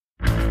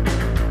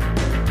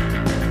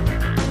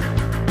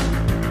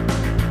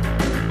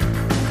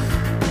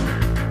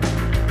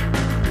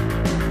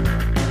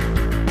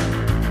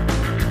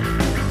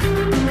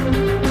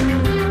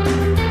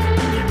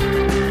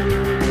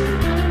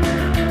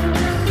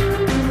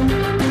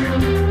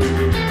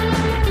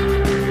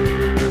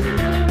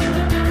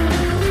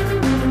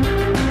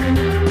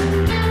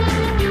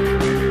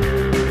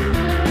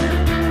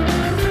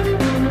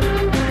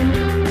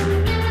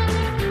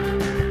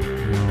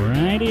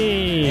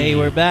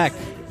back.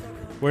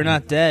 We're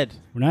not dead.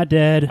 We're not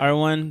dead. Our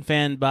one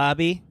fan,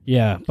 Bobby.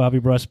 Yeah, Bobby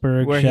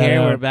Brusberg. We're shout here.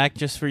 out. We're back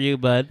just for you,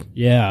 bud.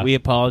 Yeah. We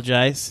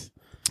apologize.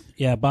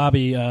 Yeah,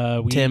 Bobby.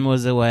 Tim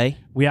was away.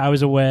 I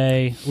was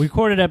away. We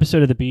recorded an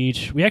episode at the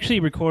beach. We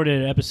actually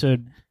recorded an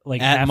episode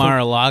at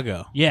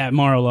Mar-a-Lago. Yeah, at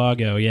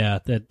Mar-a-Lago. Yeah,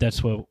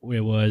 that's what it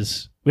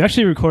was. We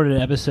actually recorded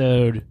an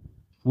episode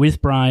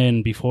with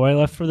Bryan before I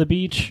left for the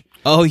beach.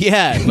 Oh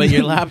yeah, but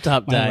your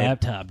laptop died. My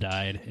laptop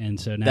died, and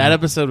so now that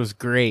episode was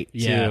great.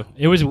 Yeah, too.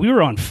 it was. We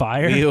were on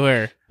fire. We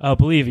were. Oh,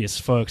 believe us,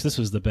 folks, this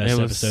was the best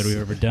episode we've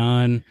ever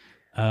done.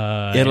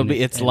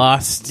 It's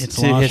lost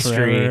to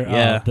history. Forever.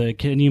 Yeah.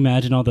 Can you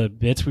imagine all the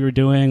bits we were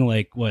doing?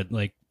 3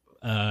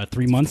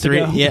 months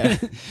ago.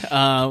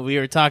 Yeah. We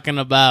were talking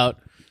about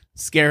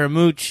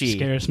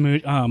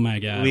Scaramucci. Oh my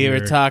god. We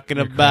were talking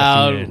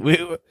about.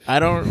 I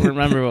don't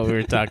remember what we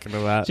were talking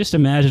about. Just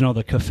imagine all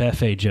the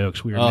covfefe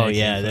jokes we were making. Oh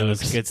yeah, that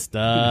was good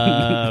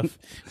stuff.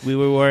 We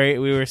were worried.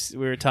 We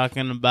were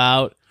talking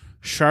about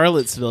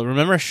Charlottesville.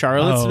 Remember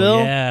Charlottesville?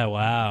 Oh, yeah,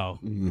 wow.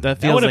 That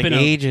feels like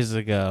ages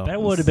ago. That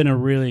would have been a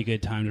really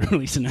good time to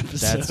release an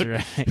episode. That's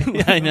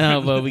right. I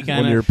know, but we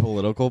kind of... On your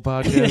political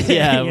podcast?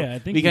 yeah,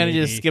 we kind of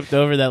just skipped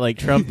over that like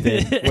Trump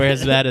did.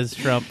 Whereas that is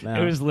Trump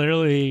now. It was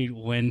literally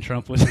when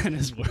Trump was at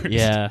his worst.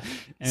 Yeah.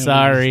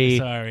 Sorry,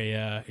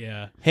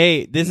 yeah.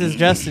 Hey, this is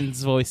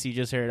Justin's voice you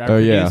just heard, our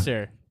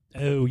producer.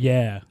 Oh,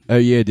 yeah. Oh,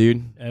 yeah,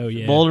 dude. Oh,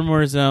 yeah.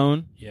 Baltimore's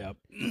own. Yep.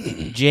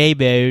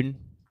 J-Bone.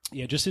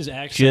 Yeah, just his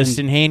accent.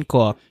 Justin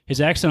Hancock. His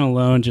accent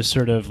alone just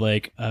sort of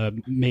made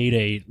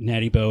a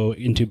Natty Boh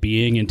into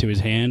his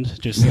hand.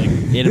 Just like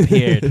it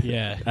appeared.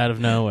 Yeah, out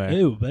of nowhere.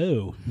 Ooh,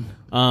 boo.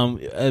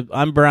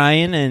 I'm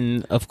Bryan,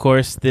 and of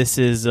course this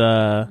is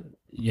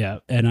yeah,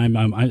 and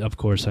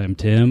I'm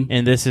Tim,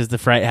 and this is the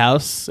Fright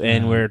House,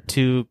 and we're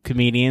two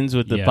comedians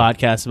with the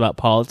podcast about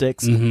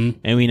politics, and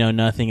we know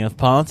nothing of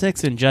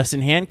politics. And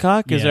Justin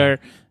Hancock is our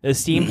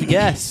esteemed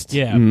guest.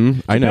 Yeah,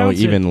 I know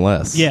even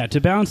less. Yeah,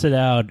 to balance it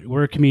out,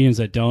 we're comedians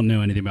that don't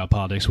know anything about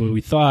politics. Well,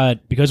 we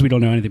thought because we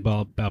don't know anything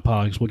about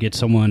politics, we'll get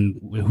someone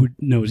who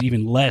knows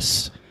even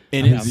less.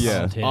 About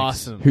politics.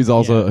 Awesome.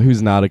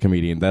 Who's not a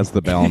comedian. That's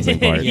the balancing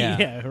part.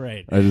 Yeah,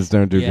 right. I just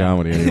don't do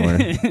comedy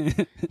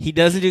anymore. He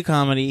doesn't do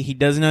comedy. He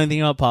doesn't know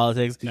anything about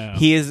politics. No.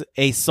 He is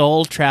a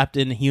soul trapped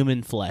in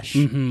human flesh.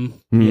 Mm-hmm.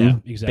 Mm-hmm. Yeah,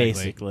 exactly.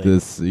 Basically.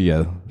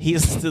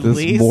 He's the this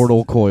least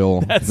mortal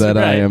coil that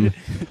I am.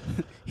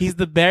 He's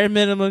the bare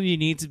minimum you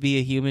need to be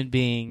a human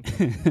being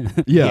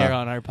here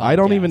on our podcast. I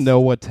don't even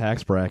know what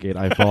tax bracket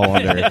I fall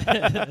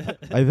under.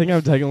 I think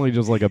I'm technically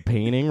just like a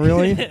painting,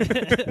 really.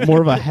 More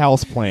of a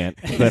house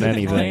plant than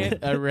anything.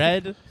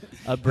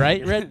 A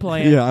bright red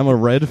plant. Yeah, I'm a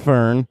red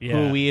fern.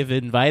 Who we have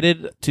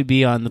invited to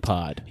be on the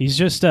pod. He's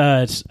just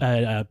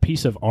a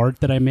piece of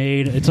art that I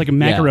made. It's like a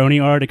macaroni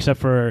art, except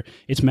for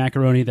it's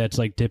macaroni that's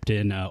like dipped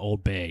in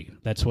Old Bay.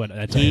 That's what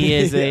he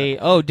is.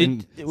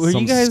 Were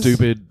some you guys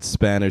stupid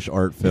Spanish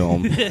art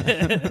film?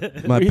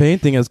 My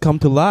painting has come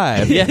to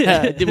life.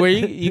 Yeah, were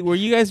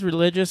you guys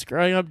religious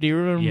growing up? Do you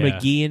remember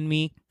McGee and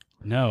Me?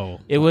 No,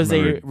 it was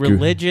a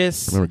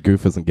religious. Remember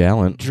Goofus and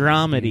Gallant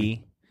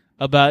dramedy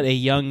about a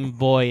young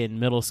boy in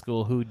middle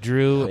school who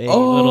drew a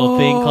little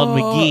thing called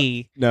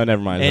McGee. No,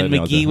 never mind. And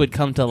McGee would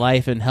come to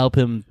life and help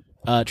him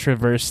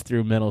traverse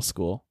through middle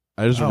school.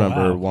 I just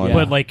remember one.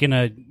 But like in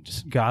a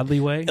just godly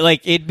way?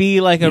 Like it'd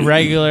be like a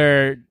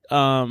regular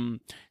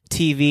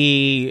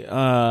TV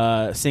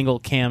single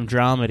cam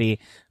dramedy,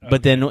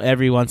 but then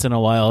every once in a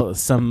while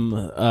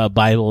some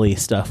Bible-y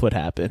stuff would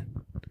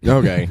happen.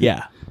 Okay.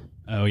 Yeah.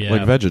 Oh yeah,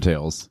 like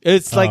VeggieTales.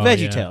 It's like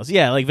VeggieTales.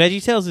 Yeah, like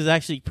VeggieTales is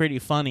actually pretty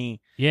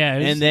funny. Yeah,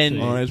 and then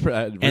really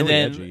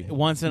edgy.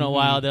 Once in a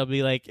while they'll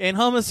be like, "And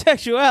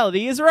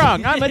homosexuality is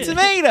wrong. I'm a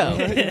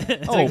tomato."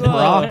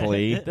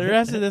 Broccoli. The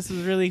rest of this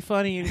was really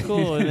funny and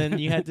cool, and then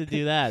you had to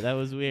do that. That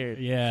was weird.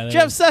 Yeah,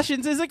 Jeff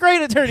Sessions is a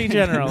great attorney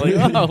general.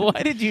 Like,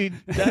 why did you?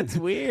 That's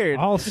weird.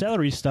 All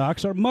celery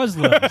stalks are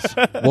Muslims.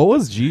 What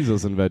was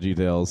Jesus in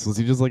VeggieTales? Was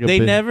he just like they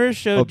never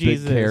showed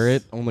Jesus big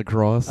carrot on the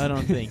cross? I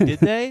don't think. Did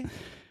they?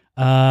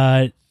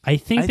 I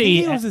think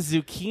it was a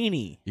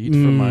zucchini. Eat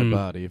from my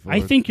body. I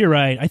think you're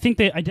right. I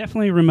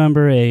definitely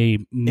remember a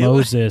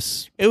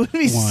Moses. It would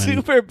be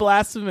super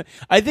blasphemous.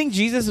 I think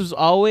Jesus was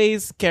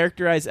always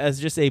characterized as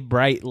just a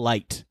bright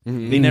light.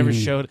 They never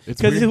showed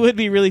because it would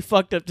be really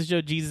fucked up to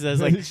show Jesus as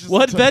like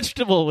what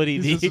vegetable would he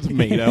eat? Just a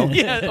tomato.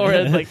 Yeah,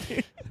 or like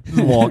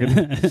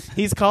walking.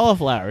 He's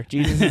cauliflower.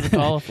 Jesus is a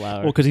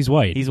cauliflower. Well, because he's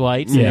white. He's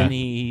white. Yeah. And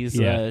he's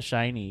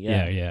shiny.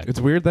 Yeah. It's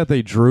weird that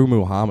they drew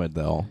Muhammad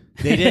though.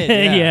 They did.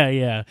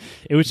 Yeah.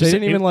 It was. They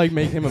didn't even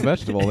make him a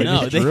vegetable. They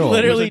no, just they drew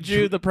literally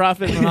drew the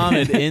Prophet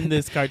Muhammad in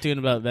this cartoon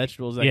about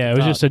vegetables. Yeah, it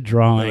was just a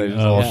drawing. They just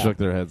all shook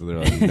their heads and they're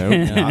like,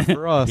 "Nope, not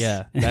for us."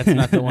 Yeah, that's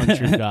not the one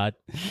true God.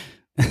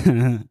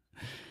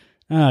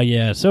 Oh,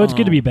 yeah. So it's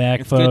good to be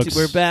back, folks.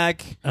 We're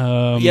back.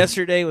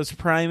 Yesterday was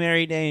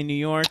primary day in New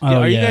York.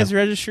 Are you guys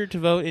registered to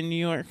vote in New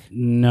York?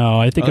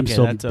 No, I think I'm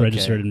still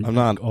registered. I'm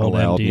not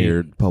allowed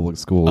near public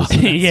schools.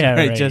 Yeah,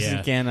 right.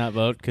 Justin cannot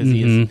vote because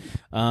he is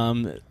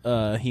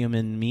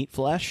human meat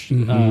flesh.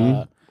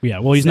 Yeah,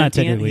 well, he's not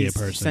technically a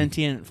person.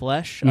 Sentient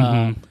flesh.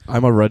 I'm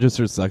a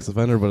registered sex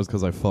offender, but it's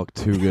because I fuck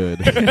too good.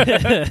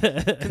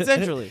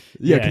 Consensually.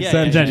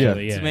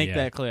 Consensually. To make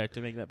that clear,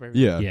 to make that perfect.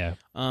 Yeah.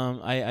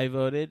 I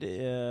voted.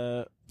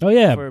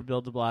 For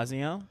Bill de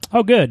Blasio.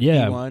 Oh, good.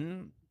 Yeah. He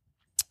won.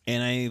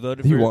 And I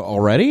voted He for... won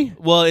already?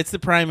 Well, it's the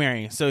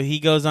primary. So he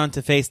goes on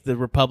to face the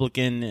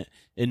Republican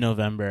in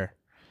November.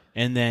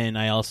 And then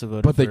I also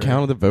voted But they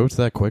counted the votes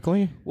that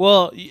quickly?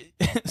 Well...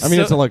 I mean,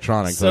 it's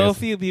electronic. So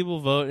few people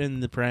vote in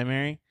the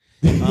primary.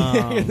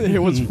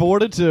 It was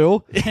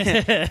 4-2.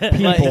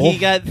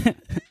 People.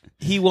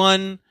 He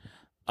won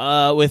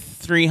with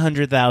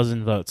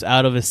 300,000 votes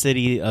out of a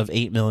city of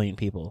 8 million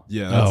people.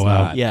 Yeah, that's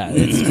wow. Yeah,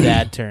 it's a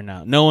bad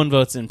turnout. No one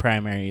votes in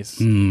primaries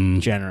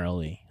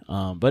generally.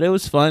 But it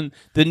was fun.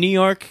 The New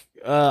York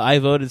I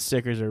voted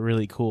stickers are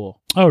really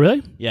cool. Oh,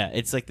 really? Yeah,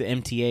 it's like the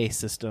MTA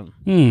system,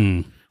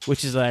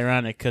 which is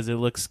ironic because it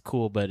looks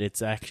cool, but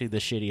it's actually the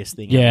shittiest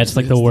thing. Yeah, it's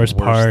like the worst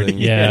part. Thing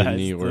yeah, in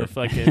New it's York. the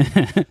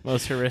fucking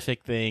most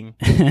horrific thing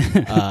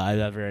I've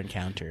ever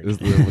encountered.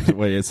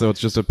 Wait, so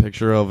it's just a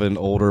picture of an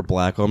older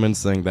black woman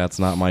saying, "That's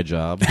not my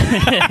job," and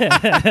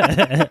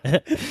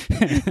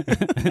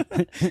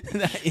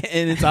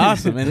it's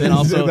awesome. And then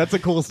also, that's a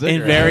cool sticker.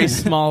 In very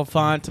small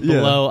font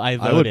below, I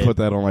voted. I would put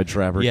that on my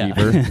Trapper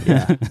Keeper.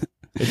 Yeah.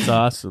 It's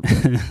awesome.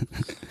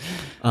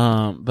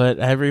 But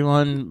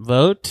everyone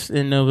vote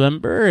in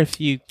November if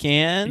you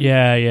can.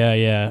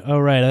 Yeah. Oh,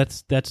 right.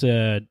 That's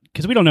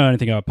because we don't know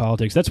anything about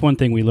politics. That's one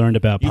thing we learned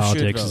about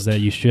politics is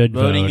that you should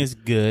vote. Voting is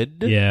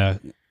good. Yeah.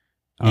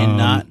 And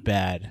not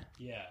bad.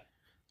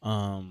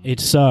 Yeah. It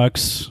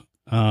sucks.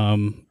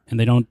 And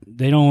they don't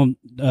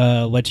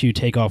let you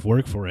take off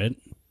work for it.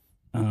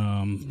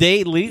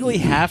 They legally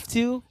have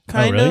to,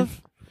 kind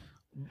of.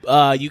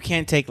 You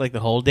can't take like the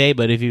whole day,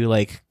 but if you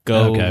like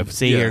go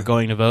you're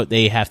going to vote,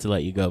 they have to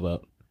let you go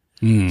vote.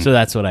 So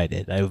that's what I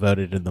did. I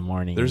voted in the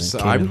morning. I'm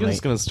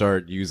just gonna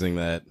start using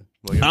that.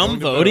 Like, I'm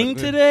voting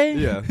today.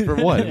 Yeah, for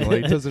what?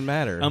 Like, it doesn't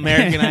matter.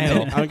 American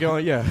Idol. I'm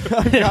going. Yeah,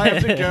 I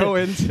have to go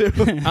into.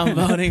 I'm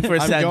voting for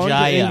Sajaya. I'm going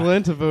to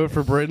England to vote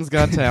for Britain's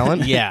Got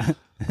Talent. Yeah.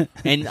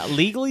 And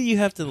legally, you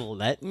have to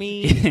let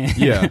me.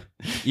 Yeah,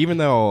 even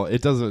though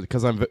it doesn't,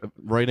 because I'm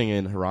writing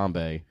in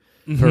Harambe.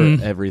 For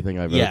everything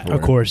I vote for.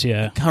 Of course,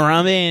 yeah.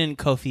 Harambe and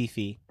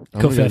Kofifi.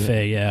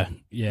 Kofefe,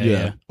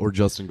 yeah. Or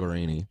Justin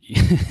Guarini.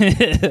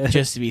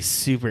 Just to be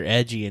super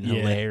edgy and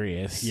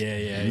hilarious. Yeah.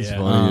 It's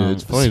funny.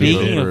 It's funny.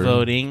 Speaking of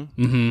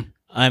voting,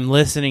 I'm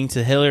listening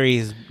to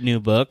Hillary's new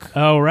book.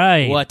 Oh,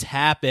 right. What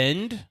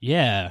Happened?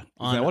 Yeah.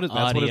 On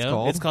that's what it's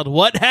called? It's called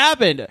What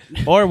Happened?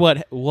 Or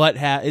What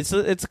Happened.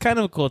 It's kind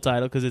of a cool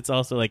title because it's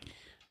also like,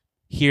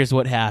 here's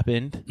what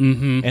happened,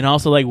 and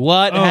also like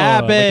what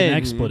happened, like an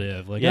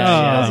expletive. Like, she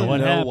doesn't what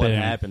know happened? what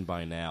happened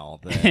by now.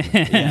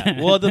 Yeah.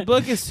 Well, the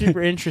book is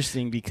super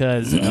interesting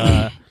because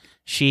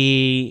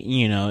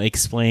she,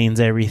 explains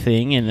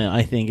everything, and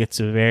I think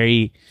it's a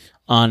very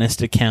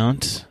honest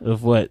account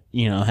of what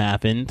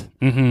happened.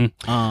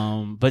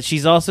 But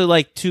she's also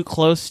like too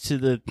close to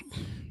the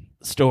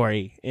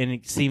story, and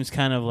it seems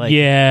kind of like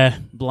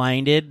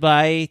blinded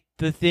by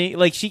the thing.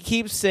 Like she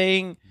keeps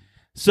saying.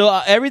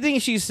 So everything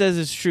she says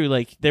is true.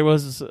 Like there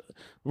was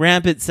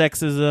rampant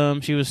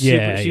sexism. She was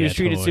treated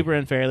totally. super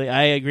unfairly.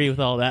 I agree with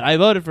all that. I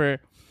voted for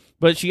her,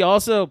 but she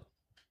also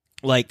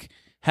like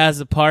has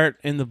a part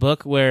in the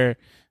book where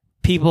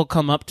people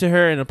come up to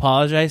her and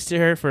apologize to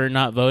her for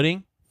not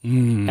voting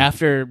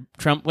after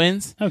Trump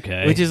wins.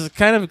 Okay, which is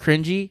kind of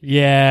cringy.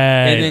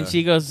 Yeah, and then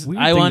she goes,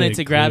 "I wanted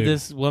to grab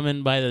this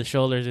woman by the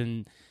shoulders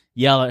and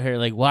yell at her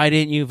like, why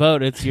didn't you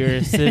vote? It's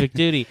your civic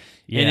duty."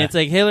 And it's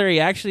like, Hillary,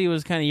 actually, it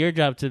was kind of your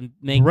job to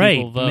make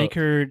people vote. Make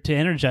her to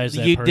energize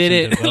that you person. You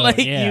did it. Like,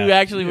 you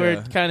actually were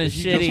Yeah. kind of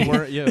shitty.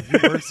 If you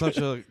weren't such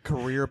a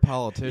career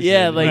politician.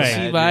 Yeah, like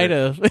she might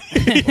have.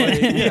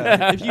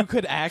 If you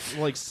could act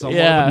like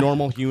somewhat of a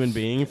normal human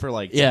being for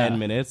like 10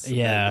 minutes,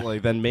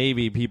 then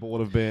maybe people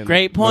would have been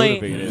Great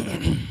point, motivated.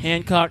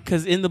 Hancock,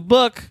 because in the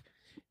book,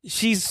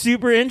 she's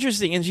super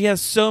interesting, and she has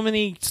so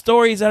many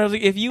stories that I was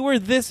like, if you were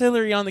this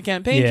Hillary on the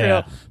campaign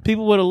trail,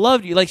 people would have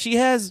loved you. Like, she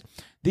has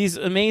these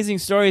amazing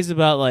stories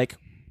about like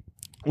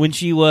when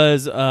she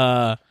was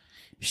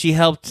she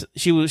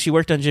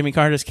worked on Jimmy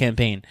Carter's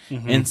campaign,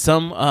 and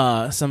some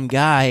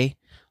guy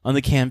on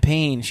the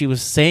campaign, she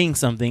was saying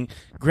something,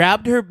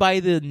 grabbed her by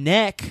the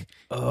neck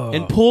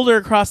and pulled her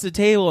across the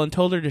table and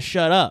told her to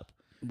shut up.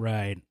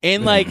 Right.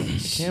 And like, I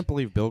can't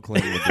believe Bill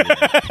Clinton would do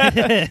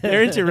that.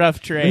 They're into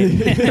rough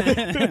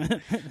trade.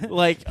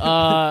 Like,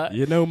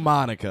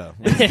 Monica.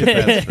 Let's get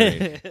that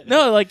straight.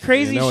 No, like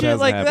crazy shit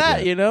like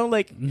that, yet.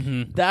 like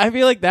I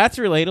feel like that's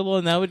relatable,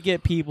 and that would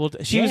get people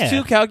she was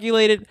too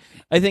calculated,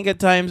 I think, at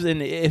times.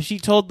 And if she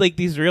told like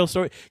these real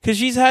stories, because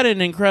she's had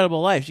an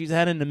incredible life, she's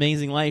had an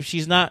amazing life.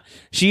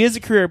 She is a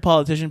career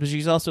politician, but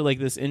she's also like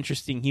this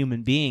interesting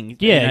human being.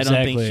 Yeah, and I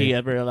don't think she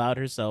ever allowed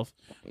herself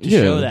to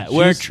show that.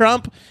 Where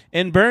Trump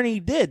and Bernie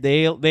did,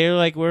 they're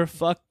like, we're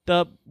fucked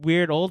up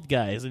weird old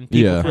guys, and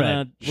people were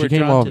drawn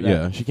to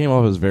that. She came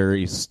off as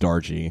very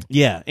starchy.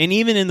 Yeah, and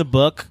even in the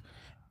book,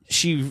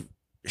 she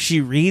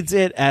she reads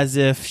it as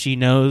if she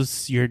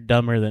knows you're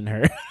dumber than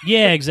her.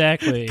 Yeah,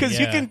 exactly. Because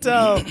you can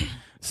tell.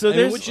 So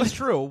there's, which is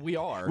true. We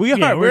are. We are.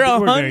 Yeah, we're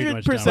very 100%.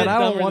 much dumber. But I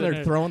don't dumber want than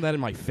her throwing that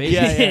in my face.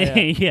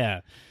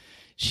 Yeah.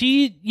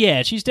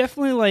 She's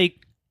definitely like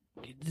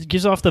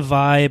gives off the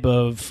vibe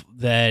of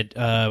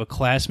that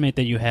classmate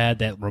that you had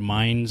that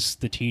reminds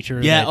the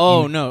teacher. Yeah. That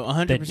Oh you, no,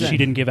 100%. that she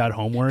didn't give out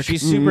homework.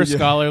 She's super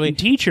scholarly.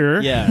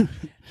 Teacher. Yeah.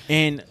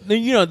 And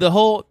the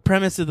whole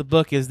premise of the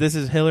book is this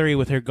is Hillary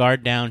with her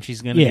guard down.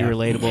 She's going to be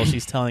relatable.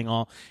 She's telling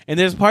all. And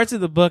there's parts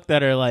of the book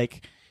that are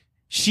like,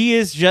 she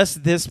is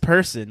just this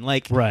person.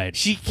 Like, right.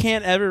 She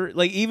can't ever,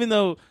 like, even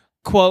though,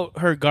 quote,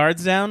 her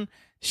guard's down,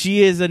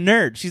 she is a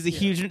nerd. She's a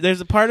huge,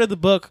 there's a part of the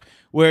book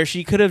where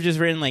she could have just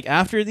written, like,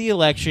 after the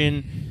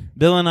election,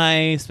 Bill and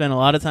I spent a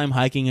lot of time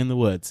hiking in the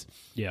woods.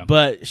 Yeah.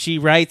 But she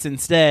writes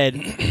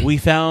instead, we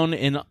found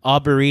an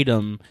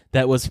arboretum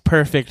that was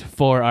perfect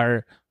for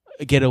our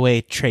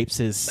getaway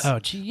traipses. Oh,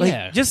 gee, Like,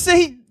 yeah. just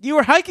say you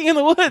were hiking in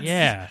the woods.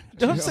 Yeah.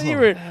 Don't say you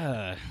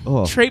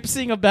were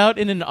traipsing about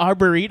in an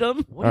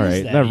arboretum. All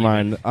right, never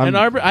mind.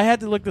 I had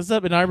to look this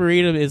up. An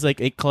arboretum is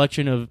like a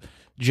collection of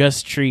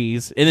just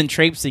trees, and then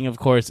traipsing, of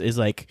course, is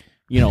like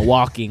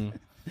walking.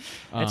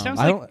 It sounds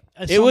like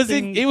it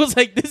was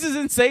like, this is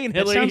insane, It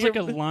Hillary. sounds like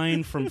a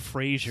line from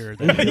Frasier.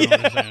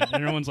 And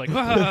everyone's like,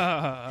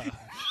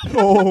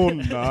 Oh,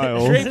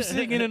 Niles.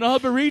 traipsing in an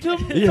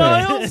arboretum,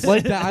 Niles?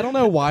 Like that. I don't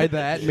know why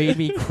that made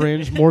me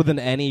cringe more than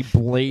any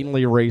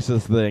blatantly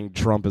racist thing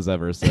Trump has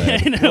ever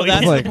said. Well,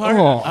 that's like, the part.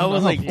 I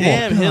was like,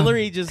 damn, God.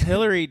 Hillary just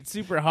Hillaried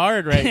super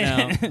hard right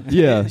now.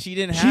 Yeah, she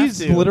didn't have She's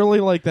to. literally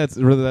like that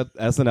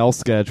SNL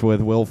sketch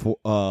with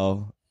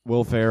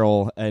Will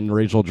Ferrell and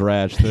Rachel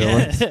Dratch. They're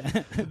like,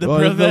 the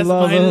profess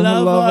my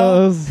lover.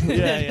 lovers.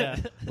 Yeah.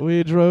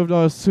 We drove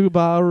our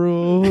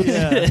Subaru.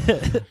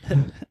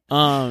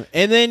 Yeah.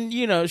 And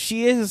then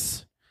she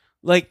is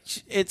like,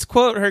 it's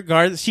quote her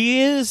guards.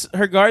 She is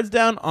her guards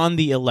down on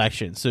the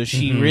election, so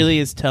she really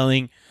is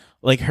telling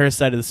like her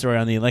side of the story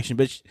on the election.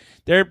 But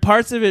there are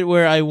parts of it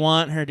where I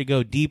want her to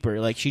go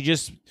deeper. Like she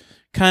just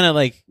kind of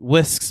like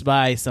whisks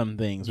by some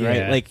things,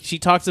 right? Like she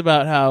talks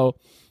about how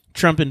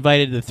Trump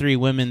invited the 3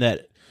 women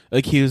that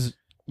accused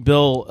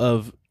Bill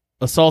of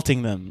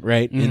assaulting them,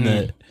 right, in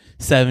the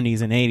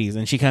 70s and 80s,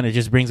 and she kind of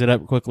just brings it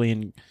up quickly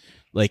and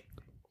like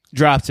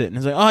drops it, and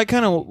it's like, oh, I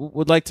kind of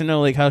would like to know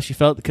like how she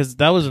felt, because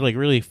that was like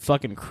really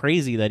fucking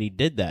crazy that he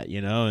did that,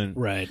 and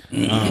right.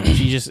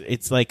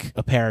 It's like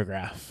a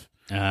paragraph.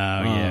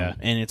 Yeah.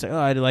 And it's like, oh,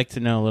 I'd like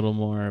to know a little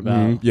more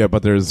about. Yeah,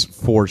 but there's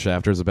 4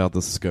 chapters about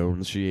the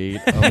scones she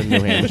ate up in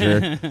New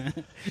Hampshire.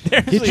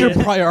 Get your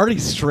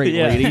priorities straight,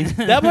 lady.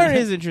 That part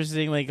is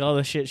interesting, like all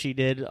the shit she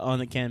did on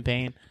the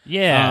campaign.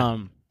 Yeah.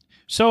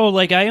 So,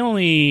 like, I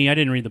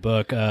didn't read the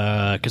book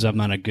because I'm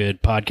not a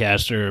good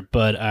podcaster,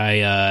 but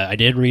I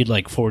did read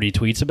like 40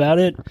 tweets about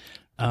it.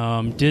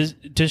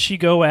 Does she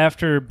go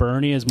after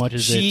Bernie as much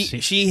as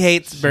she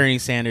hates Bernie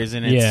Sanders,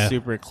 and it's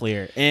super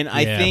clear. And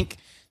I think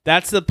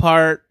that's the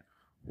part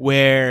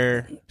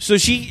where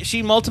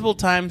she multiple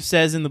times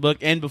says in the book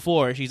and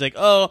before, she's like,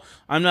 oh,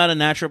 I'm not a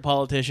natural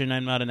politician,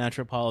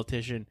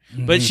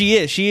 but she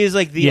is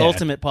like the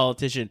ultimate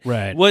politician.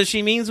 Right. What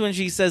she means when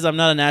she says I'm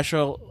not a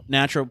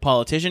natural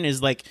politician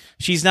is like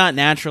she's not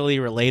naturally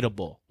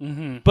relatable,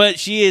 but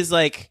she is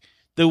like,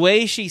 the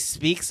way she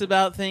speaks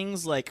about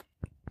things, like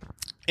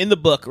in the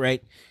book,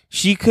 right?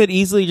 She could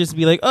easily just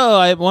be like,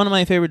 oh, one of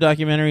my favorite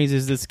documentaries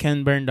is this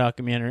Ken Burns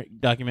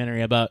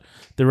documentary about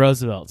the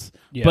Roosevelts.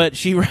 Yeah. But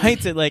she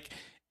writes it like,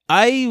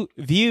 I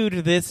viewed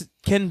this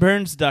Ken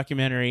Burns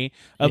documentary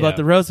about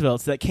the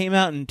Roosevelts that came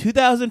out in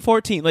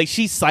 2014. Like,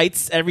 she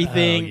cites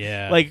everything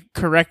like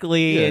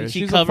correctly, and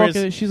she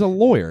covers. She's a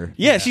lawyer.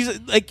 Yeah, she's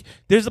like,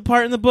 there's a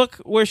part in the book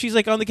where she's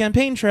like on the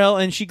campaign trail,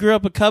 and she grew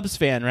up a Cubs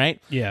fan,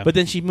 right? Yeah. But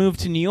then she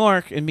moved to New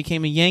York and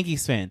became a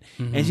Yankees fan.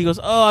 And she goes,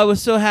 oh, I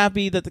was so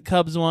happy that the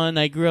Cubs won.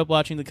 I grew up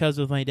watching the Cubs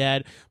with my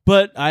dad,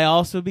 but I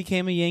also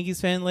became a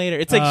Yankees fan later.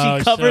 It's like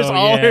she covers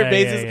all her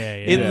bases.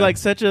 It's like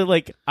such a,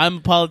 like, I'm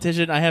a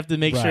politician. I have to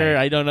make sure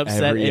I don't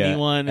upset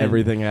anyone.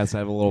 Everything has to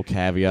have a little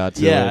caveat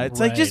to it. Yeah, it's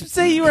like, just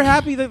say you were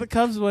happy that the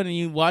Cubs won and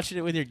you watched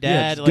it with your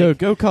dad. Yeah, like,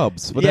 go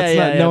Cubs. But that's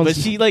not known. But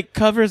she like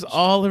covers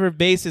all of her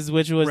bases,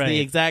 which was the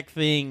exact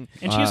thing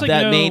and she's like,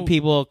 that made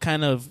people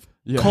kind of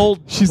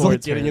cold. She's like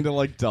towards getting her. into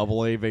like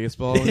AA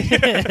baseball.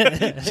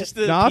 Just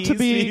to Not to appease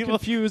be people.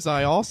 confused,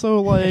 I also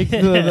like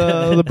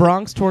the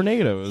Bronx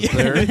Tornadoes.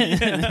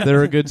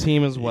 They're a good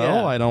team as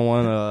well. Yeah. I don't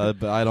want to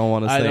say I don't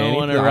anything.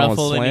 want to I don't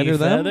ruffle wanna slander any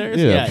them. feathers.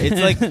 Yeah.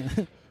 It's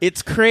like,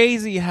 it's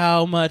crazy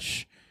how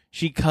much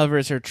she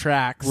covers her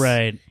tracks,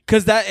 Right.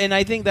 Because and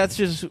I think that's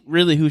just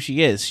really who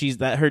she is. She's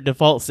that her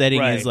default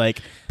setting is like,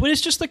 but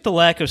it's just like the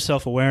lack of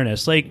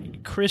self-awareness.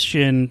 Like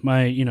Christian,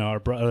 our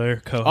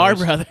brother, co-host, our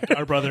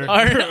brother,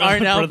 our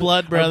now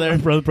blood brother,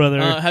 our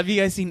brother. Have you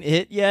guys seen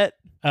it yet?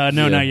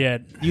 No, not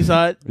yet. You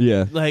saw it?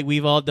 Yeah. Like,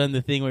 we've all done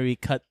the thing where we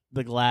cut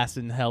the glass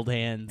and held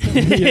hands,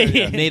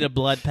 and made a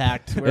blood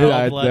pact. We're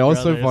all blood that was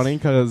so brothers. funny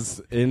because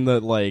in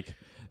the like.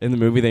 in the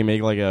movie they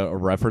make like a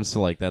reference to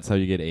like that's how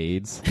you get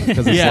AIDS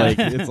because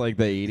it's like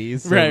the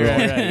 80s,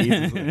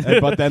 so right.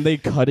 but then they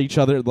cut each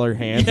other their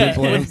hands and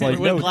blood. It's like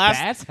no,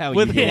 that's how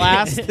with you get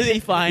glass AIDS. they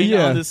find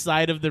on the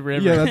side of the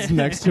river. Yeah, that's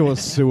next to a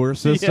sewer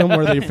system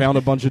where they found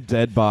a bunch of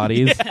dead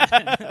bodies.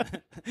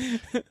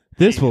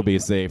 This will be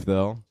safe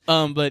though.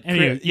 But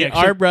anyway,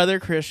 our brother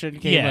Christian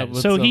came up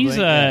with so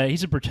something.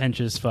 he's a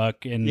pretentious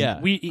fuck, and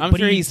I'm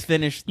sure he's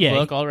finished the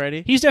book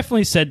already. He's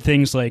definitely said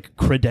things like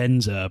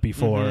credenza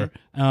before,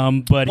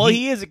 but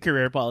he is a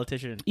career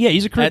politician. Yeah,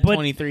 he's a career at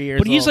 23 years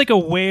but old. he's like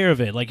aware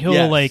of it. Like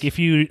he'll like if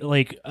you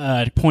like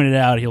point it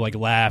out, he'll like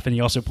laugh, and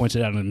he also points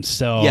it out on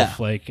himself. Yeah.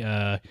 Like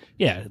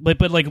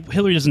but like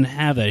Hillary doesn't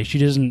have that. She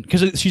doesn't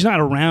because she's not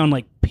around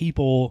like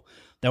people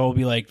that will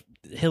be like,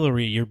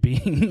 Hillary, you're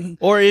being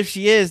or if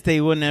she is,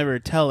 they would never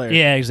tell her.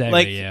 Yeah, exactly.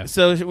 Like, yeah.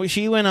 So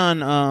she went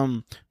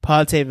on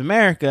Pod Save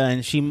America,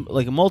 and she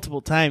like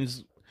multiple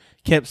times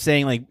kept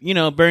saying like,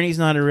 Bernie's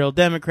not a real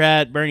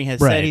Democrat. Bernie has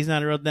said he's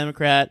not a real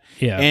Democrat.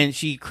 Yeah. And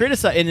she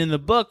criticized, and in the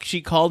book she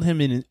called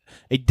him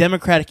a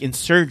Democratic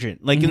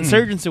insurgent. Like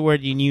insurgent's a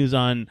word you can use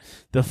on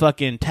the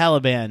fucking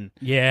Taliban.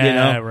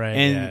 Yeah, right.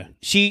 And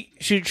she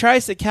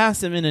tries to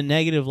cast him in a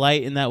negative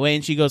light in that way,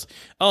 and she goes,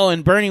 "Oh,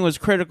 and Bernie was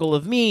critical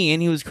of me,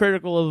 and he was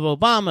critical of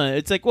Obama."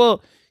 It's like,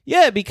 well,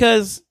 yeah,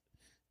 because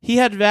he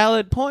had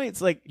valid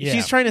points. Like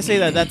she's trying to say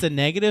that that's a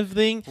negative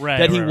thing,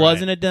 that he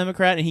wasn't a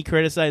Democrat and he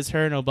criticized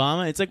her and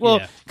Obama. It's like,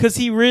 well, because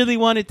he really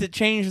wanted to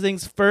change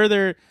things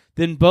further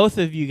than both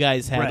of you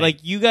guys had. Right.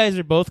 Like, you guys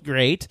are both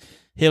great.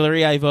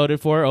 Hillary, I voted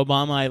for.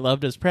 Obama, I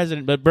loved as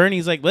president. But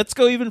Bernie's like, let's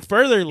go even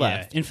further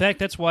left. Yeah. In fact,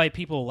 that's why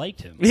people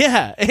liked him.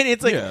 Yeah, and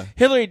it's like,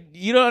 Hillary,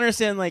 you don't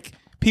understand. Like,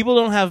 people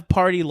don't have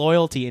party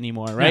loyalty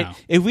anymore, right? No.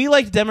 If we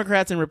liked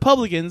Democrats and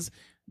Republicans,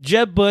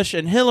 Jeb Bush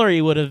and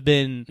Hillary would have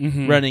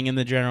been running in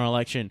the general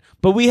election.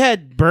 But we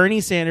had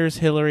Bernie Sanders,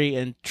 Hillary,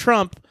 and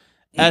Trump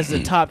as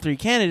the top three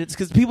candidates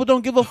because people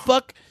don't give a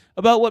fuck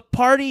about what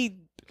party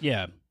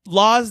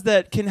laws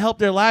that can help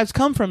their lives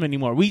come from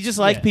anymore. We just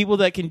like people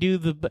that can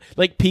do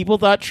like people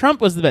thought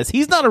Trump was the best.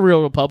 He's not a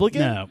real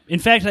Republican. No. In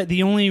fact,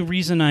 the only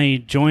reason I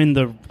joined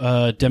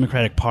the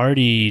Democratic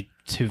Party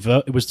to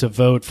vote was to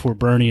vote for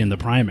Bernie in the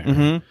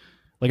primary.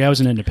 Like I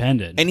was an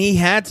independent.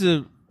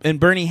 And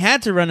Bernie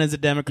had to run as a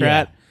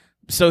Democrat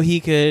so he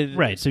could...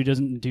 Right, so he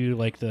doesn't do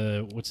like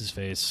the... What's his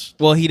face?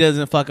 Well, he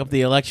doesn't fuck up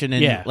the election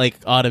and like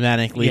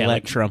automatically let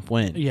like, Trump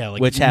win. Yeah, like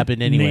which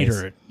happened anyways.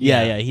 Nader it.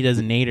 Yeah, he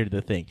doesn't nader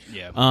the thing.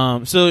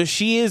 Yeah. So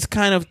she is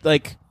kind of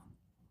like...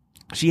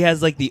 She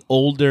has like the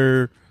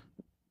older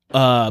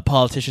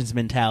politician's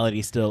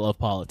mentality still of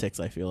politics,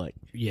 I feel like.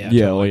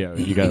 Yeah. Well,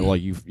 you got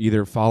like you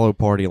either follow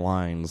party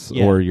lines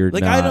or you're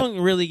like not. I don't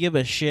really give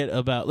a shit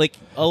about like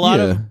a lot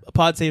of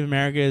Pod Save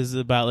America is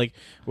about like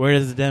where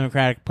does the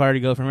Democratic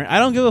Party go from here? I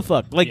don't give a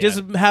fuck. Like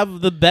just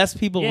have the best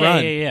people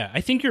run. Yeah.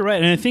 I think you're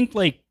right, and I think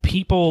like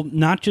people,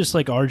 not just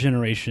like our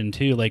generation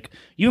too. Like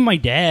even my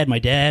dad,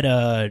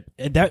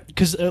 that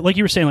because like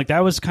you were saying, like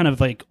that was kind of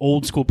like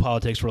old school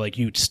politics where like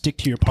you'd stick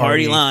to your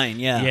party line.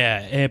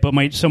 Yeah. But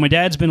my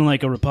dad's been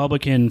like a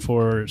Republican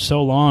for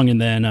so long,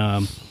 and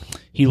then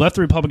he left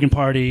the Republican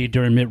Party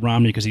during Mitt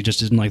Romney because he just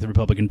didn't like the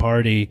Republican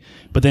Party.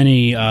 But then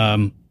he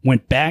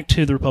went back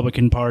to the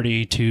Republican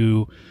Party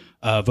to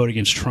vote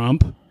against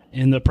Trump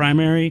in the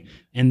primary,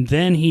 and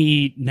then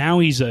now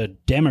he's a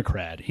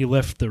Democrat. He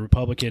left the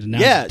Republican and now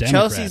he's a Democrat.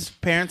 Chelsea's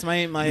parents,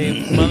 my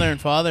mother and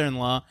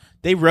father-in-law,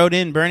 they wrote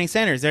in Bernie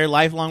Sanders. They're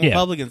lifelong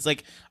Republicans.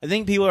 Like I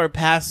think people are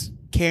past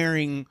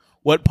caring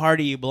what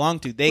party you belong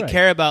to. They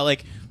care about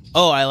like,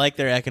 oh, I like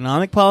their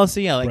economic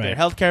policy. I like their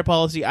healthcare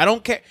policy. I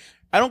don't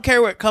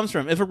care where it comes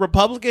from. If a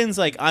Republican's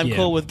like, I'm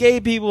cool with gay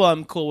people,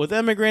 I'm cool with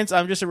immigrants,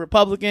 I'm just a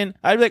Republican,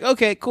 I'd be like,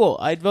 okay, cool,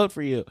 I'd vote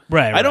for you.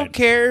 I don't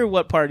care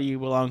what party you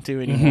belong to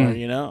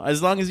anymore,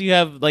 As long as you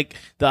have like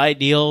the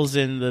ideals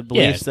and the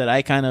beliefs that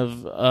I kind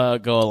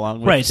of go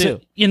along with too.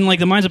 So in like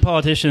the minds of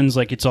politicians,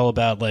 like it's all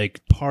about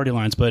like party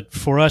lines, but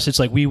for us, it's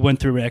like we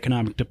went through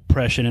economic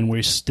depression and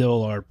we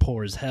still are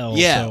poor as hell.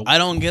 Yeah, so I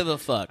don't give a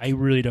fuck. I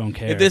really don't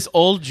care. If this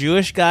old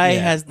Jewish guy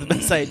has the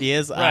best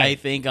ideas, I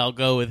think I'll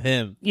go with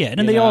him. Yeah, and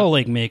then they all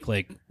like make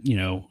like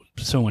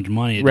so much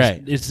money,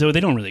 so they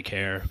don't really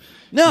care.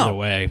 Either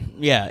way.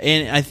 Yeah,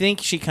 and I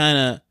think she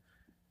kind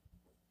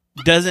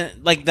of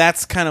doesn't like.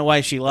 That's kind of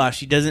why she lost.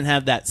 She doesn't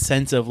have that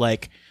sense of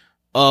like,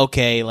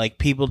 okay, like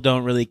people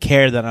don't really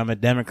care that I'm a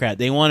Democrat.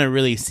 They want to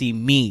really see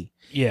me.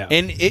 Yeah,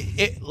 and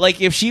it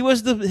like if she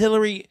was the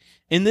Hillary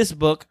in this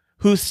book,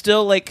 who's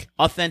still like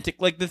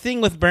authentic. Like the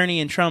thing with Bernie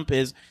and Trump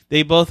is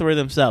they both were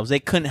themselves. They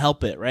couldn't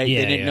help it, right?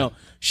 They didn't know.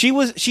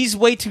 She's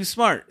way too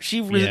smart.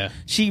 She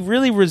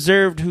really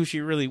reserved who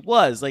she really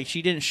was. Like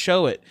she didn't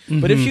show it.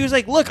 But if she was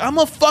like, look, I'm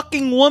a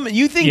fucking woman.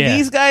 You think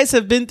these guys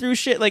have been through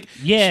shit? Like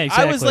exactly,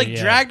 I was like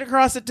dragged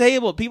across the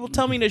table. People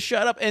tell me to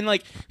shut up. And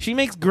like she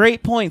makes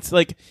great points.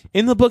 Like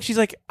in the book, she's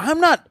like,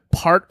 I'm not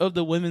part of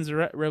the women's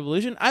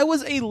revolution. I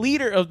was a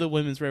leader of the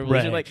women's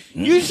revolution. Like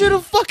you should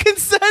have fucking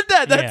said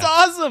that. That's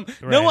awesome.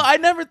 No, I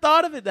never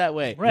thought of it that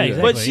way. Right.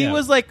 Exactly, but she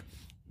was like,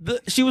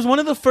 she was one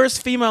of the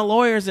first female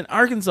lawyers in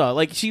Arkansas.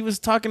 Like, she was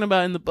talking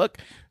about in the book,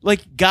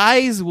 like,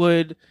 guys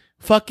would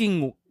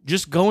fucking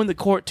just go into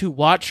court to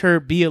watch her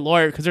be a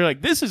lawyer because they're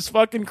like, this is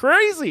fucking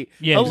crazy.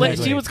 Yeah,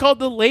 exactly. She was called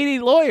the lady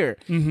lawyer.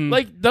 Mm-hmm.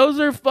 Like, those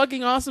are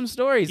fucking awesome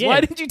stories. Yeah.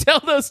 Why didn't you tell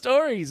those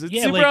stories?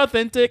 It's super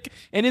authentic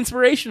and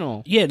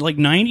inspirational. Yeah, like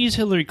 90s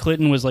Hillary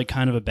Clinton was like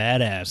kind of a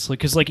badass. Like,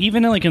 because like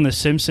even like in The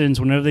Simpsons,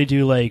 whenever they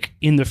do like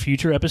in the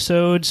future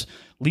episodes,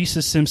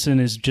 Lisa Simpson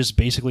is just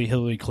basically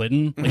Hillary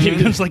Clinton. Like, she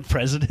becomes like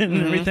president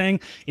and everything,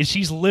 and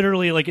she's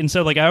literally like. And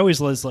so like I always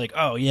was like,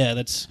 oh yeah,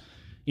 that's.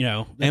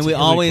 That's and we Hillary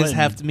always Clinton.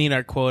 have to meet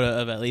our quota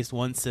of at least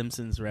one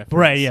Simpsons reference.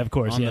 Right, yeah, of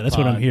course. Yeah, that's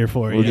what I'm here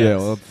for. Well,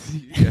 yeah.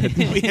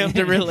 We have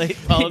to relate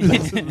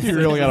politics. You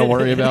really got to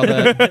worry about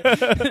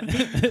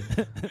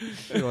that. I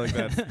feel like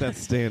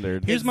that's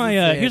standard. Here's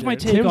my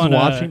take Tim's on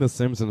watching The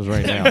Simpsons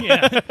right now.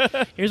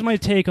 Yeah. Here's my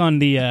take on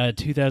the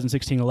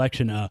 2016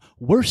 election.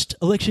 Worst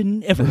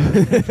election ever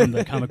from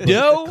the comic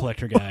book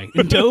collector guy.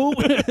 No,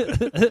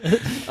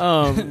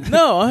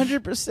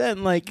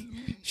 100%. Like,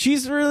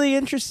 she's really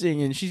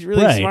interesting and she's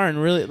really smart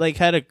and really like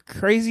had a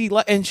crazy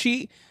life. And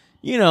she,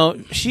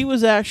 she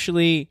was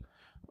actually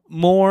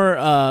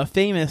more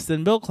famous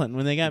than Bill Clinton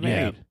when they got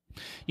married.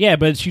 Yeah,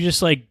 but she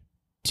just like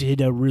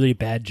did a really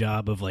bad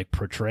job of like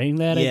portraying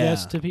that. I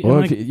guess to people.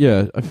 Well,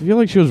 I feel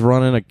like she was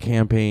running a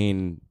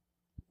campaign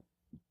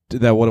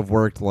that would have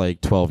worked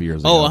like 12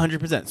 years ago. Oh,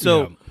 100%.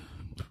 So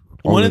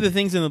one of the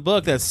things in the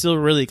book that's still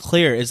really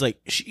clear is like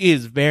she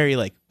is very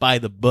like by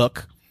the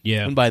book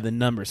and by the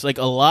numbers. Like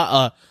a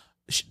lot.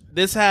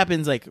 This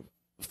happens like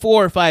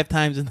 4 or 5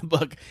 times in the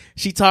book.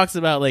 She talks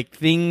about like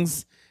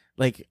things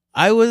like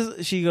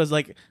she goes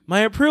like,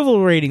 my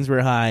approval ratings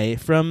were high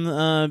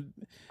from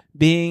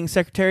being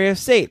Secretary of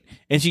State.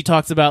 And she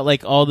talks about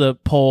like all the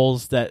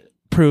polls that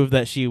prove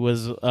that she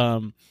was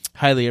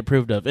highly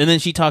approved of. And then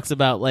she talks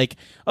about like,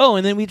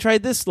 and then we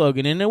tried this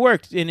slogan and it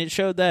worked. And it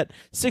showed that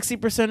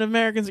 60% of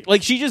Americans,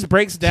 like she just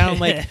breaks down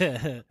like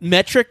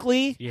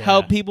metrically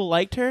how people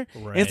liked her.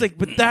 Right. And it's like,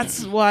 but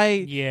that's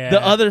why the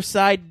other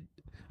side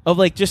of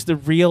like just the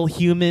real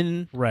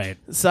human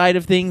side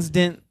of things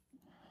didn't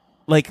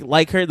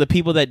like her. The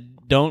people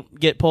that don't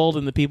get polled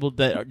and the people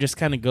that are just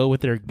kind of go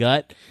with their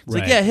gut. It's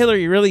like,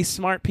 Hillary, really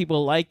smart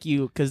people like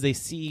you because they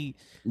see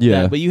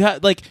that. But you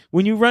have like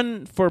when you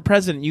run for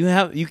president,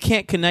 you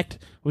can't connect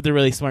with the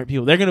really smart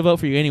people. They're going to vote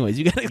for you anyways.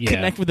 You got to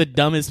connect with the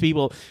dumbest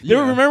people.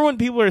 Remember when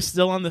people are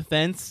still on the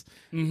fence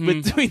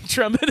between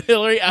Trump and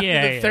Hillary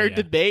after the third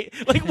debate?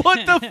 Like,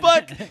 what the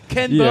fuck,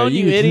 Ken Bone,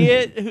 you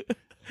idiot?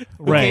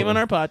 Who came on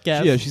our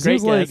podcast. Yeah, she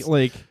seems like,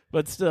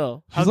 but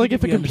still, she's like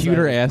if a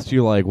computer asked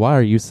you like, "Why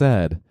are you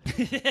sad?"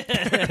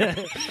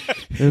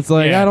 It's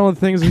like I don't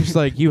think so. She's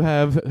like, you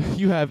have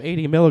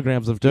 80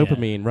 milligrams of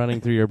dopamine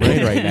running through your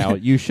brain right now.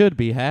 You should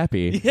be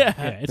happy.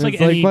 It's like,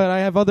 but I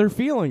have other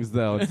feelings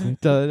though.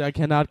 I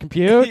cannot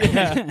compute.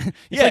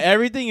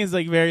 Everything is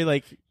like very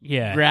like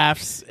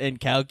graphs and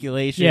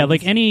calculations. Yeah,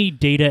 like any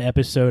data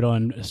episode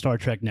on Star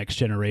Trek Next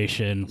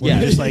Generation. Where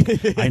you're just like,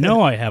 I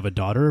know I have a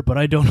daughter, but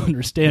I don't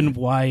understand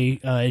why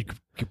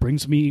it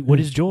brings me what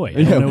is joy.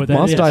 I don't know what that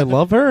is. Must I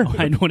love her?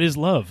 I know what is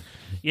love.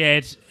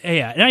 Yeah,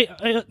 and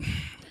I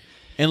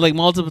and like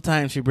multiple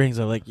times she brings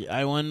up like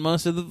I won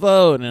most of the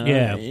vote,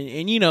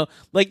 and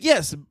like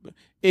yes,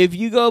 if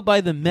you go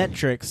by the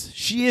metrics,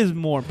 she is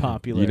more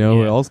popular. You know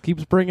who else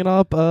keeps bringing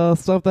up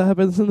stuff that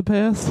happens in the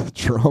past?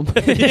 Trump.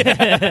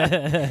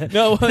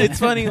 No, it's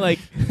funny. Like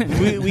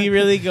we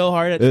really go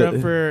hard at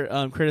Trump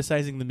for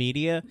criticizing the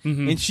media,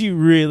 and she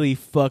really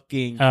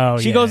fucking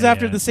she goes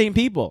after the same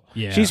people.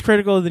 Yeah. She's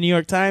critical of the New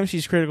York Times.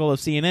 She's critical of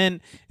CNN.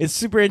 It's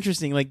super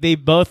interesting. Like they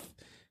both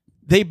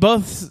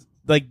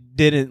like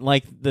didn't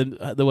like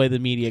the way the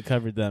media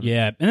covered them.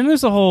 Yeah, and then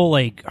there's the whole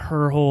like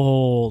her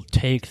whole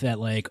take that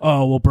like,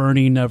 oh well,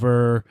 Bernie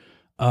never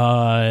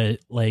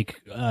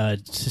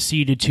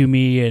seceded to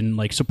me and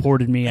like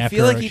supported me after. I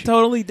feel like he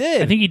totally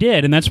did. I think he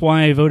did, and that's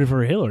why I voted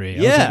for Hillary. I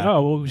was like,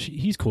 oh well,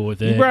 he's cool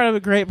with it. You brought up a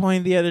great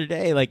point the other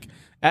day. Like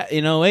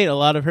in 08, a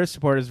lot of her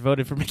supporters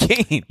voted for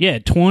McCain. Yeah,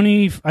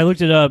 I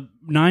looked it up.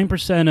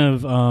 9%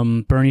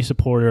 of Bernie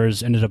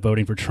supporters ended up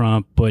voting for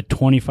Trump, but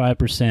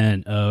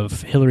 25%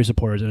 of Hillary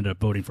supporters ended up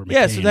voting for McCain.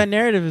 Yeah, so that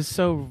narrative is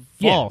so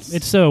false. Yeah,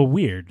 it's so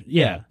weird.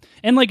 Yeah.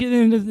 And like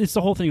it's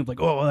the whole thing of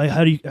like, oh,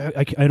 how do you?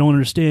 I don't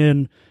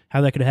understand how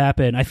that could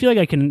happen. I feel like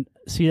I can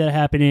see that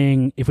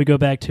happening if we go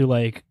back to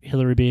like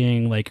Hillary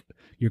being like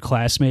your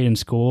classmate in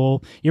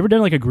school. You ever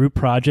done like a group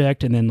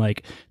project and then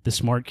like the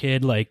smart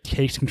kid like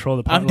takes control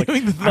of the project?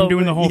 I'm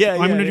doing the whole.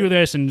 I'm going to do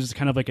this, and just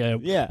kind of like a.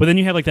 Yeah. But then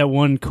you have like that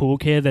one cool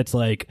kid that's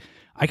like,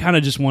 I kind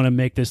of just want to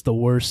make this the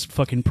worst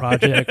fucking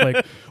project.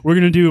 Like, we're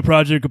going to do a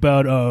project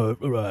about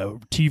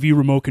TV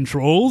remote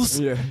controls.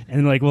 Yeah.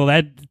 And like, well,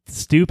 that's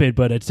stupid,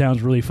 but it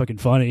sounds really fucking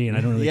funny, and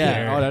I don't really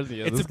care. Oh,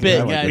 it's a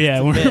bit,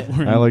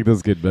 guys. I like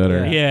this kid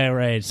better. Yeah,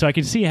 right. So I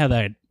can see how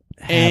that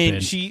happened.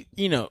 And she,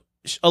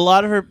 a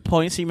lot of her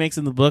points she makes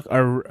in the book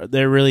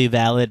they're really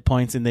valid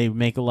points, and they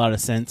make a lot of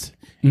sense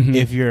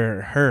if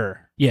you're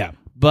her. Yeah.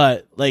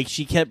 But like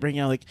she kept bringing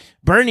out like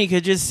Bernie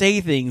could just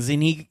say things,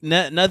 and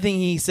nothing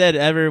he said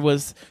ever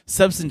was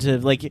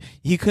substantive. Like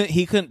he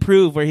couldn't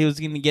prove where he was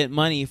going to get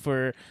money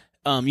for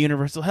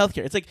universal health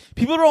care. It's like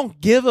people don't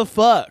give a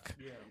fuck.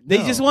 Yeah. They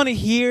just want to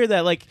hear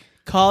that like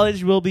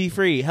college will be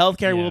free,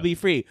 healthcare will be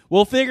free.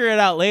 We'll figure it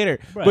out later.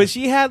 Right. But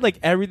she had like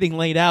everything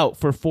laid out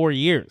for 4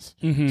 years.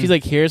 Mm-hmm. She's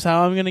like, here's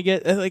how I'm going to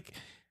get like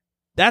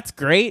that's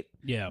great.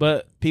 Yeah.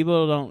 But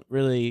people don't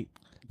really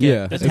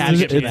it's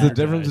the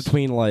difference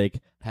between like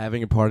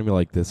having a party and be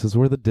like, this is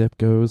where the dip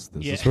goes,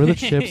 this is where the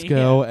chips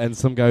go, and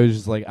some guy who's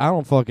just like, I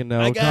don't fucking know.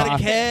 I got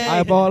a keg.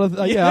 I bought a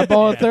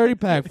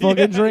 30-pack.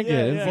 Fucking drink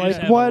it. It's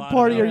like, what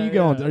party are you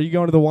going to? Are you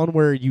going to the one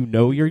where you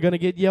know you're going to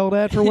get yelled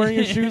at for wearing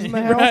your shoes in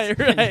the house?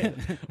 Right.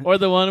 Or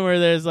the one where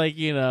there's like,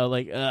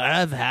 I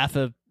have half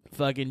a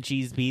fucking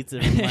cheese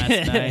pizza from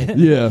last night.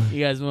 Yeah.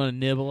 You guys want to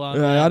nibble on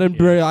that?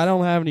 I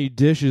don't have any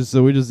dishes,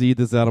 so we just eat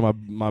this out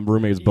of my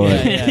roommate's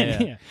butt.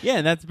 Yeah,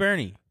 and that's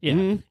Bernie. Yeah.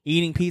 Mm-hmm.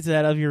 Eating pizza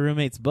out of your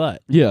roommate's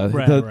butt. Yeah.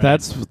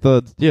 That's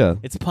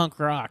it's punk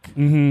rock.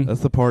 Mm-hmm. That's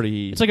the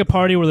party. It's like a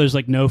party where there's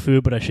like no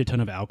food but a shit ton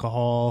of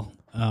alcohol.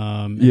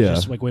 It's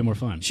just like way more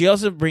fun. She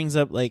also brings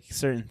up like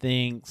certain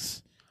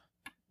things.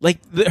 Like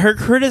her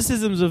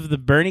criticisms of the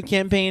Bernie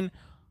campaign,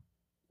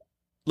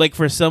 like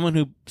for someone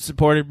who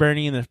supported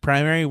Bernie in the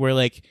primary, were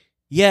like,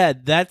 yeah,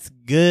 that's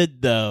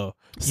good though.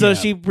 So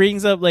she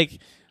brings up like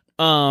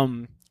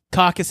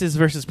caucuses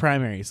versus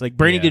primaries. Like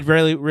Bernie did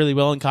really, really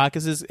well in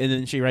caucuses, and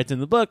then she writes in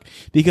the book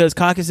because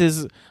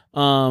caucuses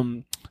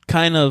kind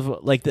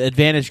of like the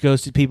advantage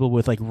goes to people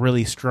with like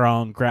really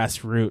strong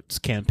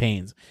grassroots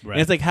campaigns. Right.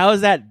 And it's like, how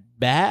is that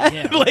bad?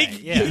 Yeah,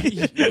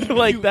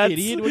 like that's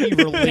idiot when you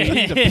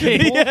relate to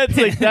people. Yeah, it's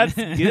like that's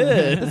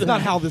good. That's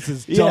not how this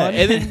is done. Yeah,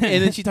 and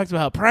then she talks about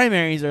how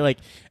primaries are like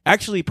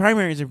actually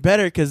primaries are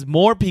better because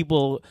more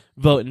people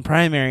vote in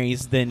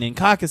primaries than in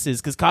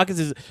caucuses. Because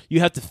caucuses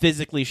you have to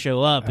physically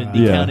show up and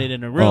be counted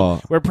in a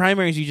room. Where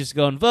primaries you just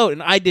go and vote.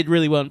 And I did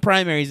really well in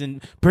primaries,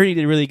 and Bernie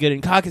did really good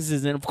in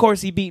caucuses. And of course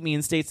he beat me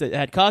in states that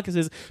had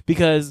caucuses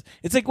because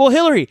it's like, well,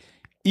 Hillary,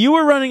 you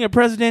were running a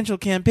presidential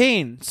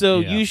campaign, so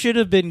you should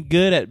have been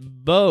good at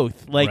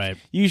both. Like,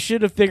 you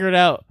should have figured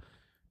out.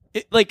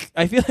 Like,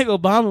 I feel like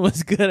Obama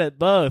was good at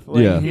both.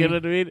 Like, you know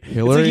what I mean?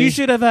 Hillary, like you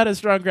should have had a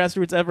strong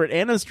grassroots effort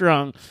and a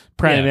strong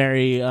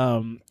primary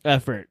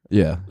effort.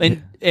 Yeah,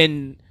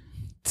 and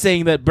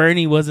saying that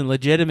Bernie wasn't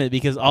legitimate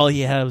because all he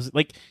had was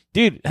like,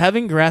 dude,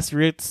 having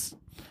grassroots.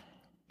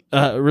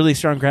 A really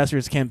strong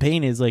grassroots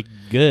campaign is like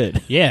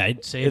good. Yeah,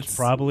 I'd say it's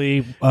probably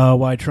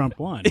why Trump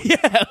won.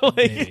 Yeah,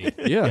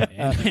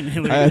 I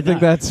think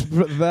that's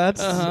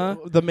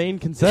the main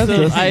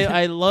consensus. So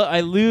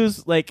I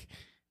lose like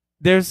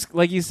there's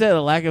like you said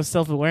a lack of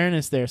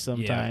self-awareness there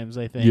sometimes.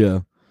 I think.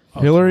 Yeah,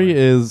 Hillary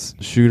is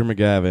Shooter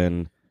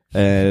McGavin,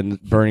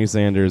 and Bernie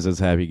Sanders is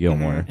Happy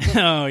Gilmore.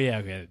 Oh yeah,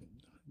 okay.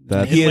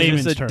 He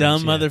is just a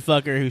dumb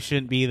motherfucker who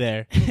shouldn't be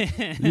there.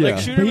 Like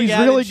Shooter McGavin, he's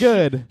really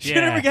good.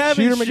 Shooter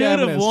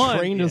McGavin has won.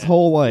 Trained his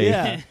whole life.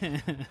 Yeah.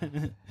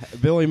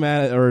 Billy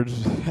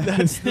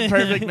That's the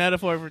perfect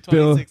metaphor for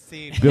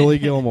 2016. Billy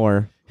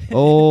Gilmore.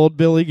 Old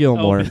Billy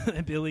Gilmore.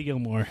 Billy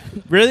Gilmore.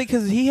 Really?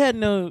 Because he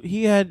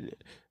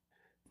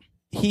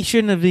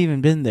shouldn't have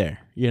even been there,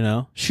 you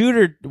know?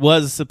 Shooter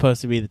was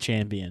supposed to be the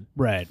champion.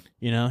 Right.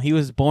 You know? He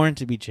was born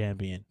to be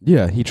champion.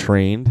 Yeah, he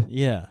trained.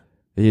 Yeah.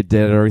 He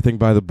did everything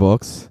by the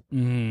books.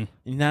 Mm-hmm.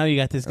 And now you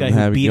got this guy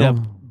who beat up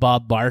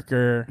Bob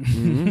Barker.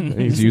 Mm-hmm.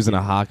 He's using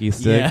a hocky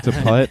stick to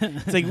putt.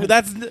 It's like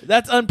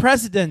that's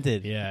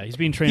unprecedented. Yeah, he's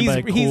being trained by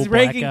a cool he's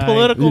black breaking guy.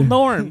 political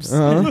norms.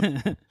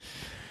 But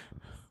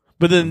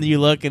then you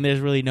look and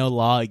there's really no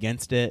law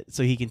against it,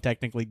 so he can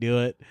technically do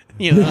it.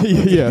 You know?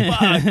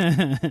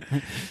 Yeah.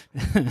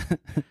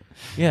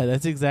 Yeah,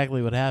 that's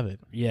exactly what happened.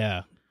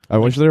 Yeah. I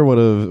wish there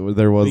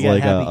was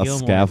like a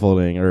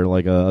scaffolding or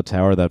like a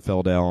tower that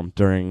fell down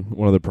during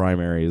one of the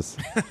primaries.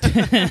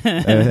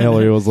 And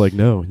Hillary was like,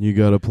 no, you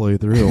got to play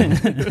through.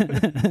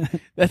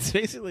 That's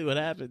basically what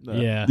happened, though.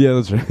 Yeah. Yeah,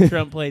 that's right.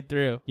 Trump played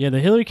through. Yeah, the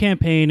Hillary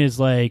campaign is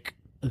like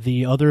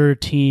the other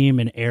team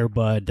in Air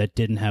Bud that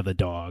didn't have a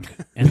dog.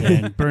 And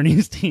then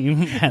Bernie's team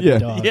had the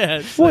dog.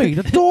 Yeah, wait,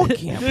 the dog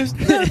can't. There's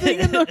nothing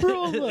in the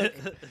rule book.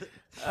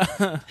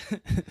 But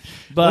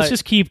let's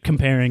just keep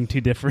comparing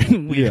two different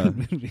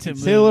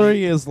movies.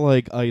 Hillary is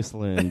like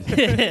Iceland,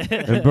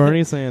 and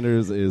Bernie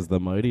Sanders is the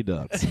Mighty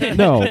Ducks.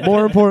 No,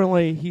 more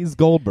importantly, he's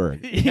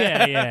Goldberg.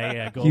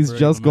 Yeah. Goldberg, he's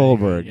just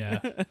Goldberg.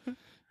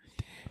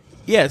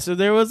 Yeah. So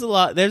there's a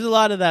lot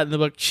of that in the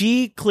book.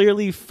 She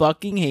clearly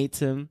fucking hates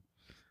him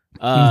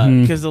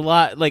because a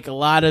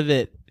lot of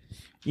it.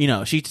 You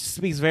know, she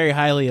speaks very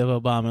highly of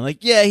Obama.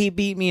 Like, yeah, he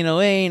beat me in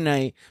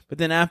 08, but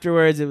then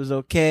afterwards it was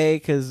okay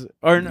because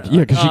she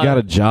got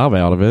a job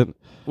out of it.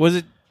 Was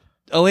it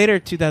 08 or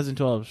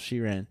 2012 she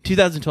ran?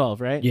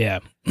 2012, right? Yeah.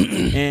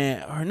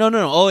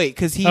 No, 08,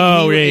 because in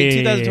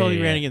 2012 he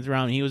ran against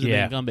Romney. He was the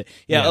incumbent.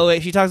 Yeah,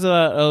 08. She talks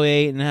about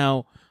 08 and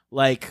how,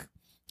 like,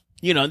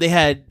 you know, they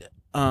had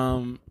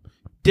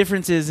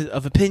differences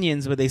of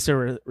opinions, but they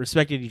still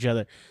respected each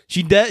other.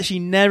 She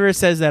never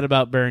says that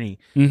about Bernie.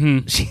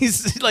 Mm-hmm.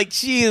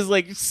 She is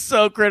like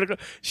so critical.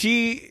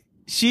 She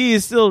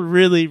is still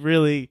really,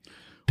 really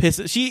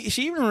pissed. She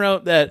even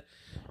wrote that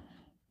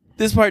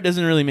this part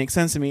doesn't really make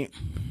sense to me.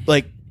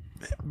 Like,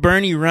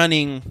 Bernie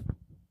running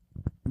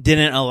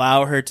didn't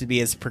allow her to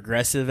be as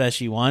progressive as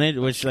she wanted,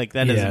 which like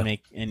that doesn't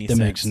make any sense.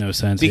 That makes no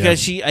sense.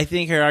 Because I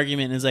think her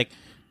argument is like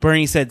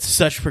Bernie said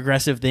such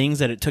progressive things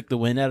that it took the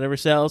wind out of her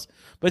sails.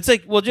 But it's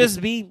like, well,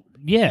 just be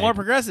more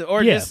progressive,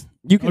 or just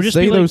you can just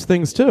say those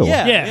things too.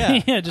 Yeah.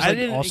 Just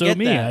like, also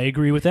me, I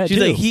agree with that She's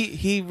too. like,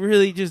 he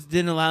really just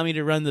didn't allow me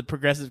to run the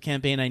progressive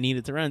campaign I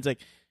needed to run. It's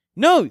like,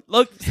 no,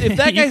 look, if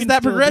that guy's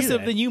that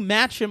progressive, then you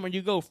match him or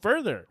you go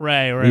further.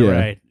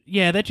 Right.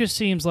 Yeah, that just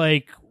seems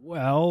like,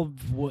 well,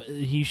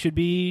 he should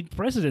be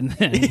president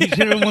then. He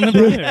should have won the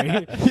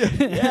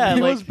primary.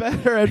 He was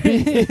better at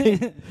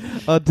being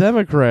a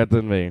Democrat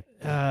than me.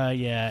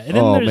 Yeah. And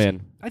then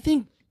man. I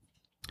think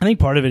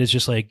part of it is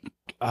just like,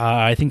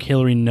 I think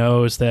Hillary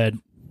knows that,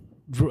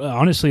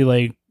 honestly,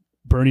 like,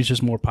 Bernie's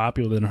just more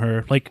popular than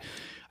her. Like,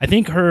 I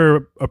think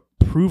her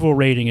approval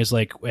rating is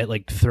like at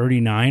like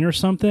 39 or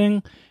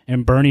something,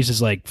 and Bernie's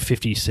is like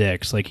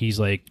 56. Like, he's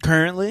like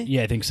currently.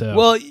 Yeah, I think so.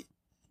 Well,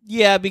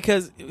 yeah,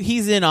 because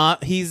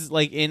he's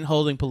like in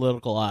holding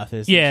political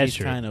office. Yeah,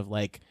 she's kind of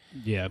like,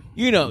 you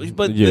know.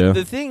 But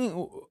the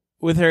thing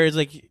with her is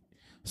like,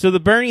 so the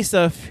Bernie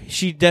stuff,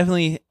 she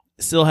definitely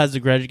still has a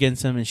grudge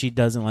against him, and she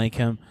doesn't like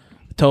him.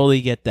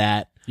 Totally get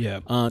that.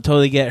 Yeah.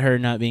 Totally get her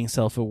not being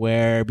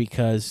self-aware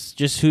because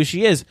just who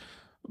she is.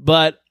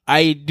 But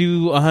I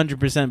do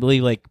 100%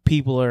 believe like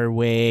people are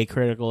way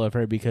critical of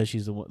her because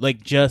she's a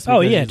like just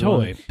because she's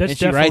totally. That's and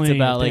she writes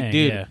about like,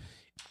 dude,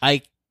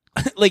 I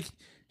like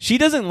she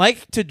doesn't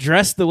like to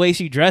dress the way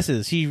she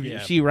dresses.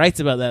 She writes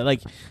about that.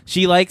 Like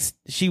she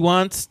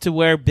wants to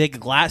wear big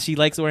glass. She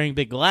likes wearing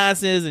big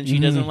glasses, and she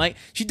doesn't like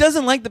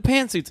the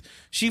pantsuits.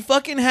 She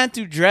fucking had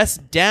to dress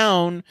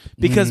down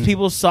because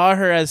people saw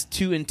her as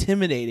too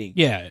intimidating.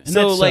 Yeah, and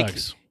so that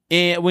sucks.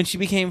 when she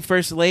became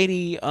first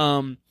lady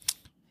of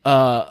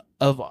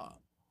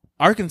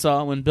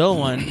Arkansas, when Bill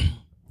won,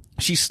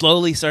 she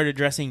slowly started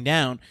dressing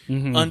down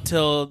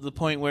until the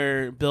point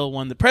where Bill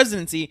won the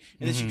presidency,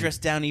 and then she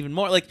dressed down even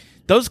more. Like,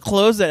 those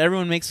clothes that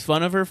everyone makes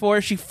fun of her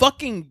for, she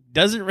fucking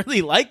doesn't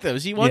really like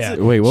those. She wants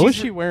to, wait, what was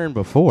she wearing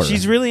before?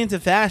 She's really into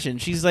fashion.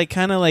 She's like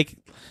kind of like,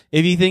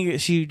 if you think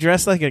she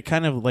dressed like a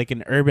kind of like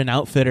an Urban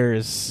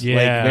Outfitters, like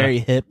very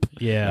hip.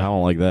 Yeah, I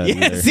don't like that.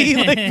 Yeah, either. See,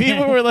 like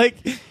people were like,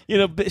 you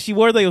know, she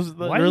wore like those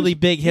really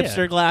big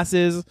hipster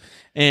glasses,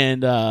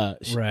 and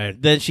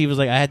then she was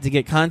like, I had to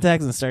get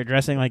contacts and start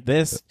dressing like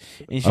this.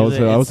 And she I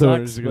was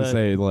gonna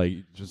say like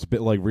just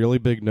like really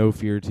big No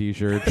Fear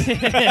T-shirts,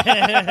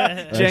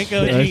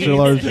 Jenko extra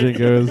large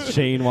Jenkos,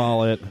 chain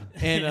wallet,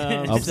 and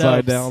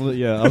upside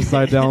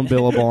down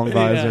Billabong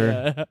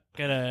visor.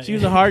 She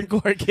was a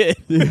hardcore kid.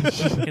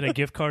 Get a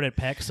gift card at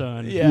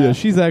PacSun. Yeah,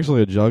 she's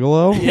actually a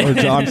juggalo.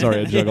 I'm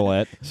sorry, a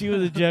juggalette. She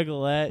was a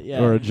juggalette,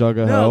 or a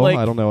juggaho.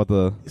 I don't know what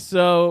the.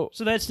 So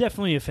that's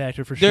definitely a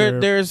factor for sure.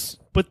 There's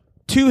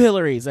two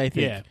Hillarys, I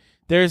think. Yeah.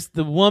 There's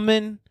the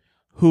woman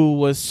who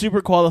was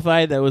super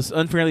qualified that was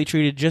unfairly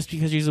treated just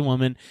because she's a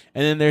woman,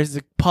 and then there's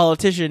the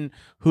politician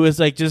who is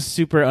like just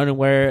super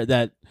unaware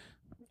that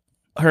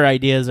her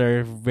ideas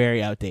are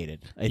very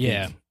outdated, I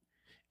think.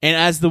 And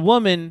as the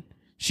woman,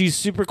 she's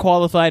super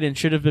qualified and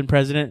should have been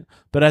president,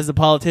 but as the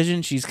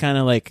politician, she's kind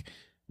of like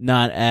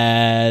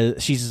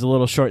she's a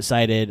little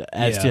short-sighted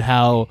as to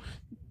how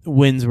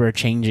winds were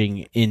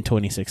changing in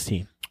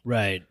 2016.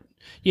 Right.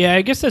 Yeah,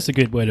 I guess that's a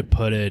good way to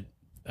put it.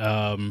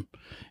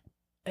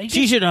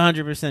 She should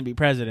 100% be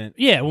president.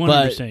 Yeah,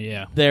 100%.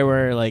 Yeah, there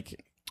were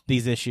like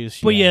these issues.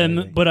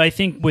 But I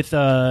think with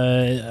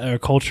our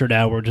culture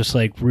now, we're just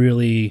like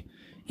really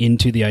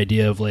into the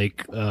idea of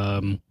like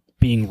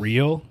being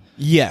real.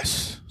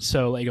 Yes.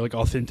 So like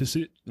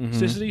authenticity.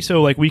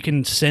 So like we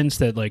can sense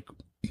that like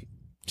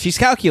she's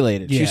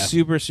calculated. She's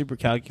super, super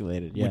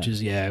calculated. Yeah.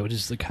 Which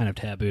is the kind of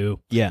taboo.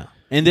 Yeah.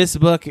 And this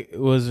book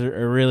was a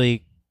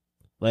really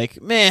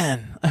like,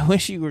 man, I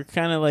wish you were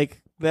kind of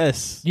like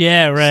this.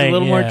 Yeah, right. Just a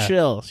little more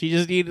chill. She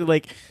just needed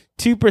like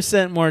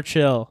 2% more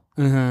chill.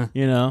 You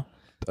know?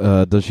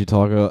 Does she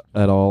talk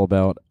at all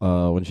about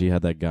when she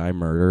had that guy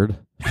murdered?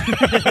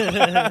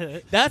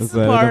 That's Is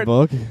the that part in the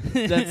book?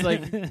 that's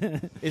like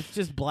it's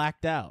just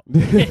blacked out.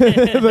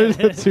 There's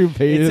the 2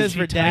 pages. It says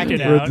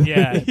redacted out,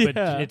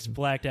 but it's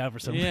blacked out for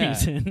some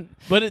reason.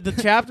 But the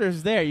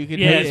chapter's there. You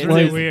can it's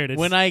really weird.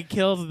 When I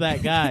killed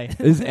that guy.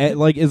 Is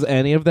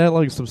any of that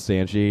like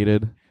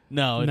substantiated?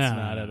 No, it's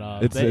not at all.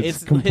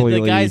 It's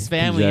completely the guy's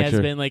family conjecture.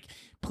 has been like,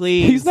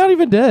 please. He's not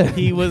even dead.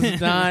 He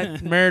was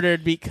not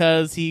murdered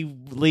because he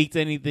leaked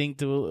anything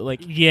to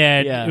like.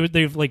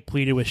 They've like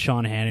pleaded with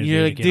Sean Hannity.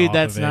 You're like, dude,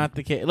 that's not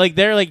the case. Like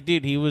they're like,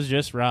 dude, he was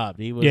just robbed.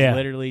 He was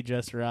literally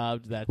just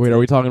robbed. Wait, are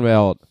we talking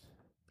about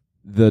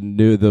the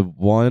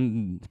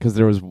one? Because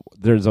there's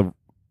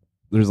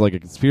like a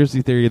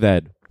conspiracy theory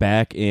that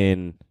back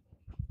in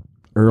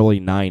early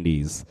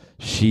 '90s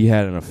she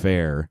had an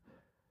affair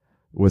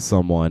with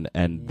someone,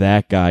 and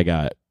that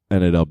guy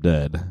ended up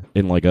dead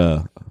in like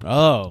a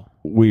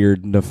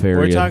weird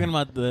nefarious. We're talking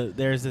about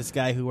there's this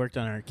guy who worked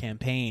on our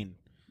campaign.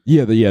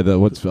 Yeah,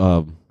 what's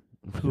who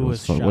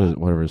was shot?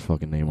 Whatever his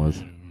fucking name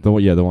was. The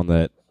one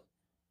that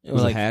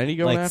was like, Hannity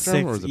going after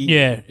him? Or was it...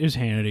 Yeah, it was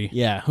Hannity.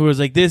 Yeah, who was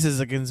like, this is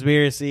a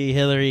conspiracy.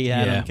 Hillary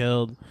had him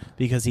killed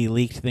because he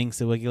leaked things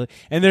to WikiLeaks.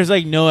 And there's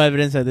like no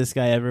evidence that this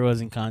guy ever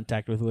was in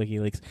contact with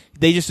WikiLeaks.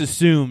 They just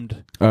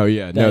assumed. Oh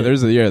yeah, no,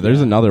 there's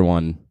another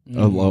one,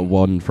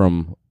 one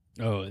from.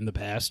 Oh, in the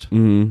past.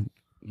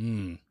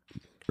 Mm-hmm.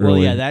 Well,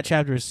 yeah, that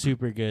chapter is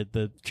super good.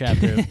 The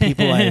chapter of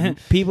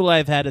people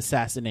I've had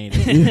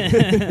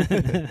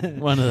assassinated.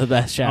 One of the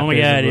best chapters. Oh my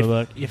god! Of the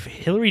book. If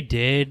Hillary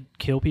did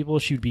kill people,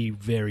 she'd be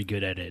very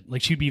good at it.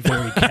 Like she'd be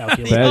very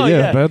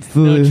calculated. That's the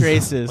no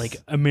traces. Like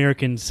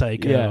American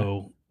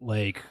Psycho,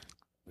 like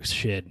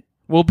shit.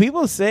 Well,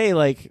 people say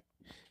like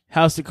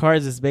House of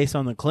Cards is based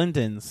on the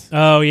Clintons.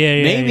 Oh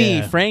yeah.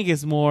 Maybe Frank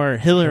is more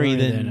Hillary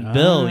than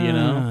Bill. You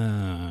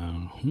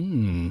know.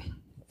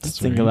 That's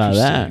think about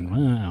that.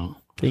 Wow.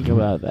 Think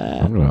about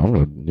that. I'm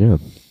gonna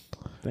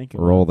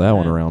roll that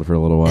one around for a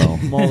little while.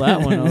 Mull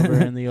that one over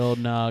in the old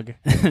nog.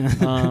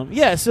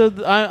 So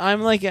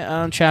I'm like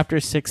on chapter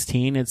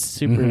 16. It's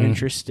super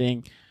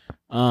interesting.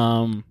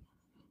 There's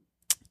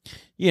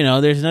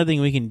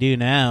nothing we can do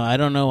now. I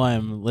don't know why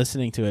I'm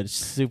listening to it. It's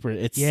super.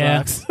 It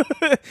sucks.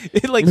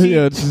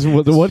 It's just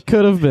what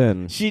could have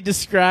been. She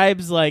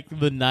describes like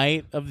the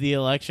night of the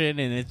election,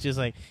 and it's just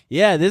like,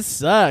 yeah, this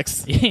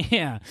sucks.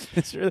 Yeah,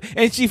 it's really,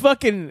 and she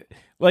fucking.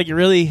 Like,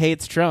 really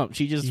hates Trump.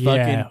 She just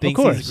fucking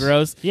thinks he's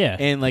gross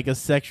and, like, a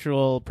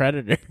sexual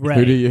predator. Right.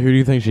 Who do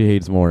you think she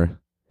hates more,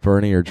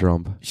 Bernie or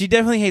Trump? She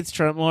definitely hates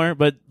Trump more,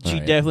 but she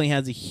definitely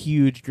has a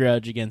huge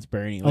grudge against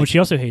Bernie. Like, she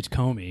also hates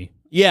Comey.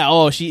 Yeah,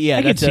 I that's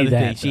could see the other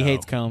that, thing. She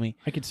hates Comey.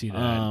 I could see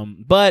that.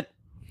 But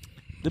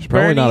she's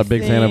probably not a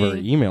big fan of her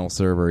email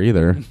server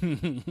either.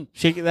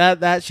 She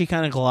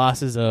kind of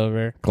glosses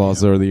over.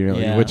 Glosses over the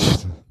email, which,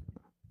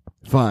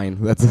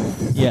 fine. That's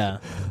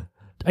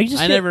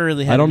I never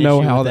really had. I don't an know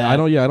issue how with that. I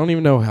don't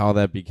even know how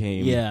that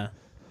became. Yeah.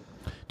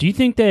 Do you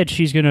think that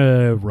she's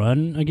gonna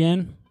run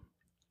again?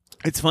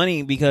 It's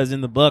funny because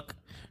in the book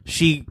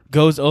she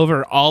goes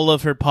over all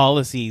of her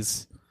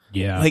policies.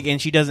 Yeah. Like,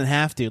 and she doesn't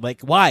have to.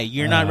 Like, why?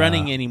 You're not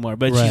running anymore.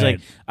 But she's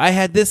like, I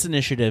had this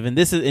initiative,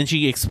 and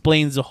she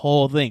explains the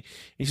whole thing.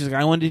 And she's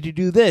like, I wanted to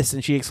do this,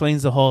 and she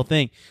explains the whole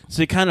thing.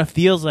 So it kind of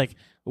feels like,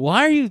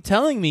 why are you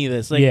telling me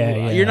this? Like,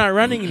 you're not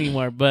running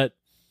anymore. But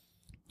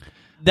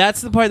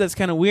that's the part that's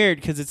kind of weird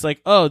because it's like,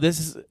 oh,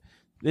 this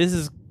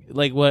is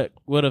like what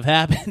would have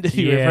happened if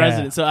you were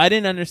president. So I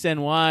didn't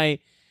understand why,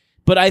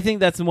 but I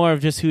think that's more of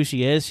just who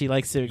she is. She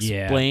likes to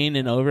explain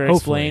and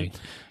over-explain.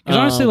 Because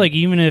honestly, like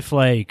even if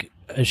like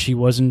she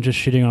wasn't just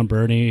shitting on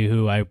Bernie,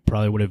 who I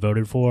probably would have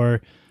voted for,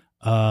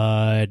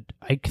 I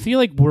feel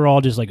like we're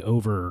all just like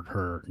over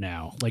her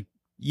now. Like,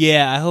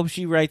 yeah, I hope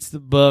she writes the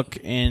book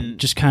and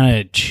just kind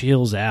of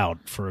chills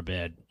out for a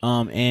bit.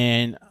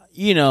 And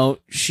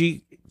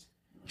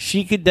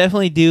she could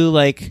definitely do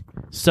like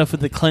stuff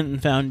with the Clinton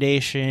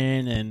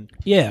Foundation and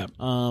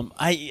or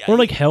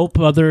like help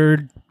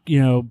other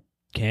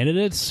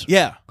candidates.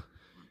 Yeah,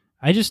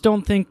 I just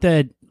don't think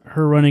that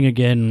her running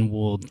again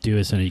will do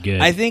us any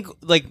good. I think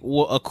like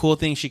a cool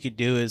thing she could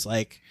do is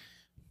like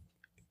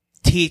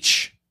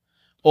teach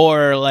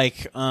or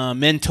like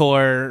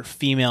mentor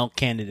female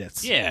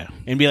candidates. Yeah,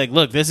 and be like,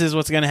 look, this is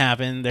what's gonna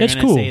happen. They're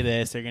gonna say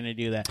this. They're gonna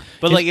do that.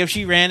 But like if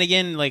she ran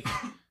again, like.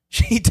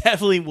 She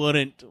definitely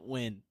wouldn't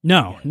win.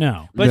 No.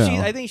 But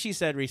I think she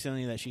said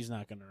recently that she's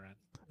not going to run.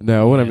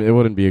 No, it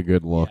wouldn't be a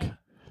good look. Yeah.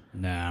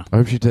 No. I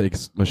hope she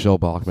takes Michelle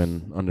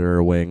Bachmann under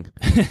her wing.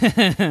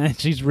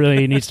 She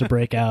really needs to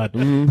break out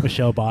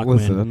Michelle Bachmann.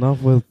 Listen,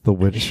 enough with the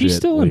witch shit. Is she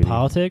still in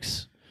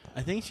politics?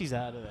 I think she's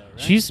out of there,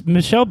 right?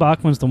 Michelle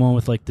Bachmann's the one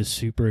with like the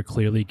super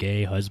clearly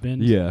gay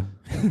husband. Yeah.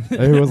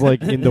 Who was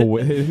like he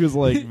was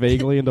like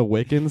vaguely into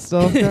Wiccan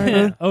stuff, kind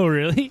of. Oh,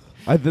 really?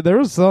 There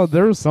was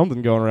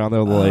something going around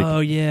there. Like,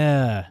 oh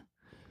yeah,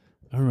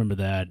 I remember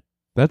that.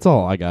 That's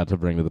all I got to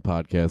bring to the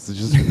podcast. It's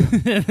just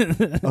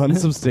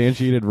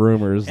unsubstantiated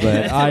rumors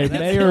that I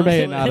may or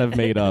may not have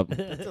made up.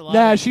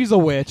 Nah, she's a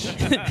witch.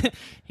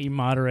 He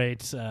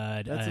moderates.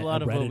 That's a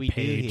lot of Reddit what we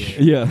page.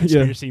 do here.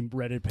 Conspiracy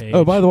Reddit page.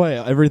 Oh, by the way,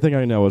 everything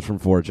I know is from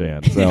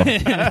 4chan. So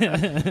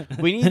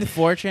we need the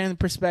 4chan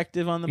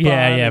perspective on the pod.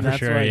 Yeah, for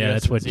sure. Yeah,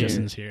 that's what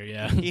Justin's here.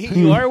 Yeah,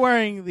 you are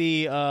wearing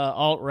the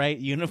alt-right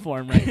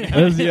uniform right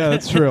now. Yeah,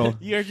 that's true.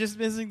 You're just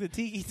missing the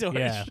tiki torch.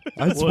 Yeah.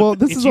 Well,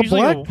 this is a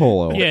black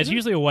polo. Yeah, it's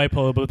usually a white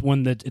polo, but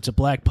when it's a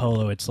black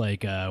polo, it's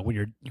like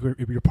when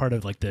you're part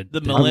of like the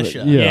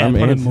militia. I'm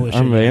part of the militia.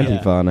 I'm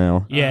Antifa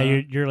now. Yeah,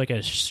 you're like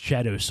a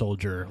shadow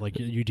soldier. Like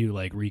you do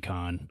like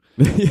recon.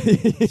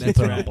 That's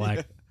all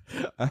black.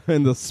 I'm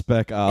in the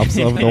spec ops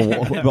of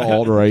the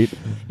alt right.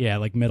 Yeah,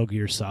 like Metal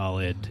Gear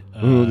Solid.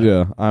 I'm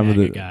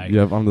the guy.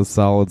 Yeah, I'm the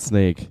Solid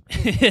Snake.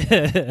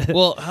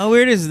 Well, how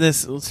weird is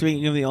this?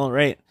 Speaking of the alt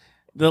right,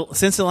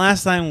 since the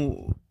last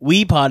time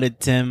we potted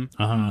Tim,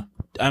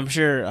 I'm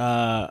sure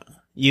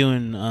you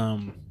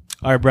and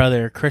our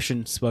brother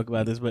Christian spoke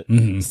about this, but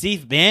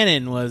Steve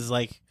Bannon was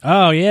like,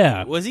 oh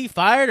yeah, was he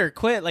fired or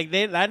quit? Like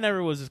that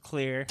never was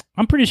clear.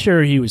 I'm pretty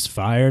sure he was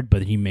fired,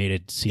 but he made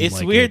it seem it's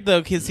like weird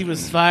though, because he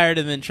was fired,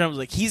 and then Trump was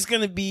like, he's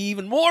gonna be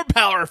even more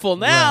powerful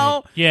now.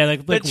 Right. Yeah,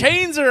 like the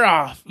chains are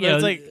off. Yeah,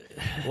 it's like,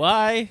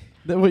 why?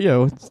 Well,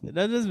 yeah,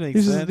 that doesn't make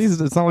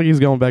sense. It's not like he's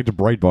going back to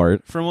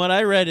Breitbart. From what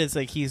I read, it's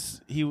like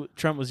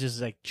Trump was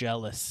just like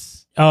jealous.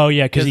 Oh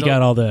yeah, because he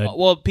got all the.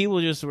 Well,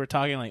 people just were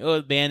talking like,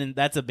 "Oh, Bannon,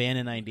 that's a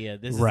Bannon idea.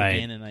 This is a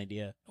Bannon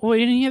idea." Well,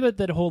 didn't he have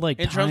that whole like?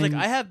 And time... Trump's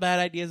like, "I have bad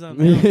ideas on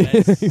my own,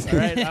 guys. All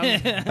right,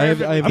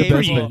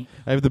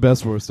 I have the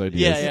best worst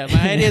ideas. Yeah,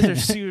 my ideas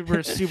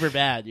are super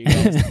bad, you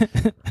guys."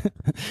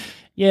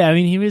 Yeah, I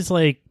mean, he was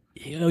like,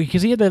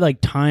 because he had that like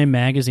Time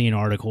magazine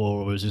article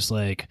where it was just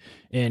like,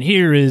 and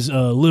here is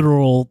a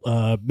literal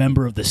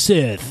member of the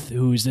Sith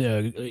who's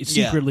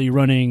secretly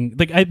running.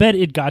 Like, I bet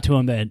it got to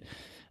him that.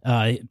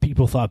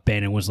 People thought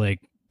Bannon was like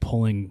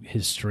pulling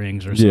his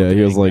strings or something. Yeah, he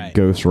was like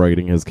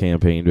ghostwriting his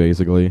campaign,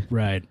 basically.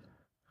 Right.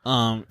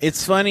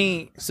 It's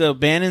funny. So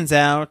Bannon's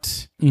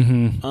out.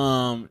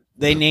 Mm-hmm.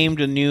 They named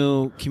a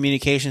new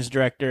communications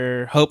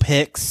director, Hope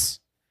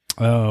Hicks.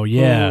 Oh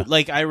yeah. Who,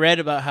 like I read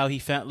about how he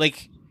found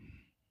like.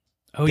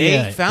 Oh they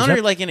yeah. found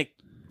her like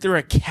through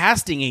a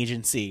casting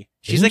agency.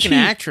 She's like an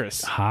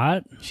actress.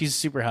 Hot? She's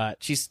super hot.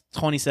 She's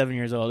 27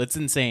 years old. It's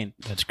insane.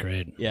 That's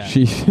great. Yeah.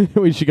 She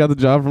got the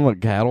job from a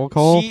cattle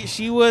call?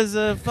 She was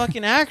a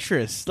fucking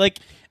actress. Like,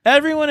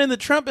 everyone in the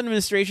Trump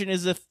administration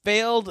is a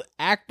failed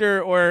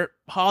actor or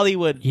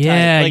Hollywood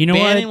type. Like, you know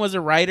Bannon what? was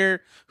a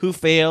writer who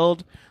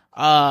failed.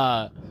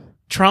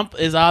 Trump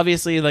is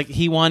obviously, like,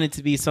 he wanted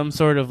to be some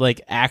sort of, like,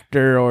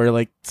 actor or,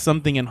 like,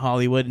 something in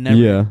Hollywood.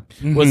 Never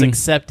was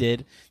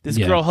accepted. This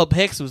girl, Hope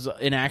Hicks, was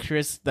an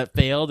actress that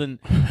failed, and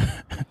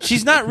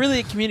she's not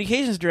really a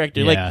communications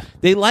director. Like,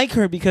 they like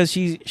her because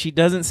she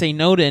doesn't say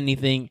no to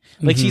anything.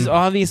 Like, she's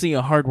obviously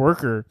a hard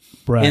worker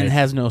and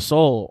has no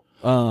soul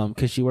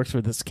because she works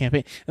for this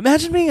campaign.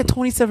 Imagine being a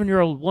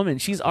 27-year-old woman.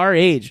 She's our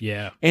age.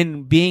 Yeah.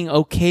 And being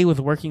okay with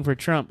working for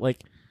Trump.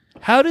 Like,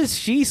 how does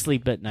she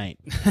sleep at night?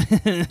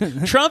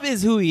 Trump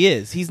is who he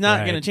is. He's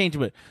not going to change.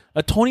 But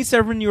a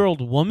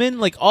 27-year-old woman,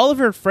 like all of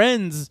her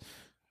friends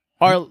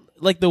are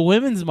like the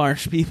Women's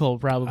March people,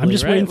 probably. I'm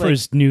just waiting for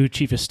his new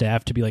chief of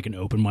staff to be like an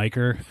open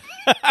micer.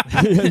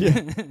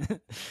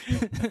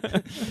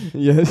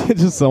 Yeah,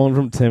 just someone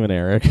from Tim and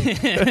Eric. Is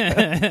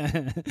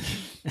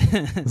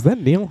that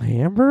Neil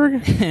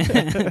Hamburg?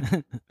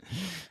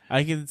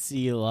 I can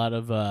see a lot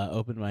of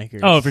open micers.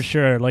 Oh, for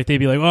sure. Like they'd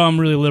be like, "Oh, I'm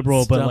really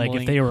liberal," but like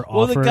if they were offered...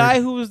 Well, the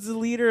guy who was the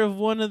leader of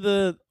one of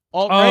the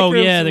alt-right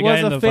groups the was guy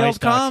in a the failed Vice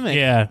comic.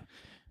 Yeah.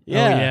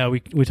 Yeah. Oh, yeah.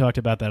 We talked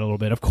about that a little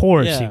bit. Of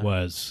course he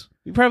was.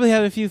 We probably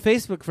have a few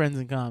Facebook friends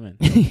in common.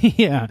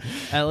 Yeah.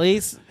 At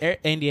least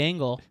Andy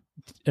Engel.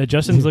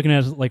 Justin's looking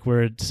at us like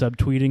we're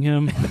subtweeting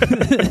him.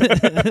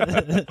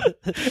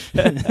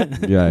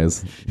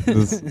 Guys,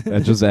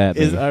 that's just at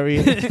me. Are we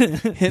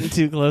hitting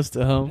too close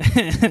to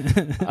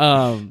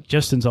home?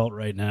 Justin's alt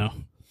right now.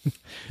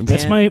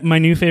 That's my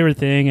new favorite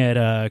thing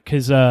at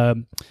because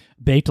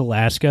Baked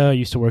Alaska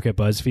used to work at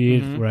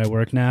BuzzFeed where I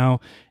work now.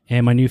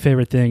 And my new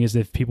favorite thing is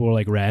if people are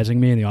like razzing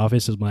me in the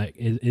office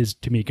is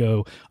to me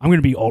go, I'm going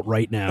to be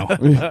alt-right now.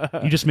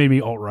 You just made me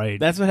alt-right.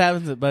 That's what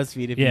happens at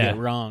BuzzFeed if you get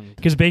wronged.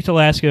 Because Baked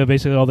Alaska,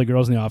 basically all the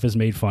girls in the office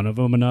made fun of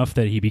him enough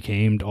that he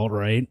became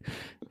alt-right.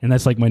 And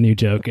that's like my new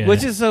joke.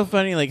 Which is so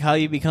funny, like how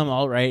you become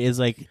alt-right is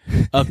like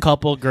a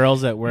couple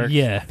girls at work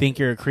think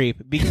you're a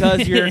creep.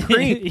 Because you're a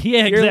creep.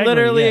 You're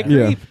literally a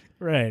creep.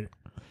 Right.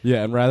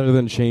 Yeah, and rather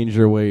than change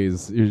your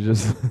ways, you're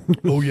just...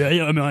 Oh, yeah,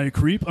 am I a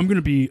creep? I'm going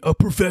to be a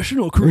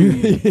professional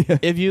creep.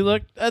 If you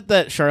looked at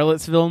that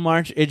Charlottesville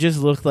march, it just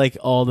looked like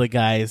all the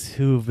guys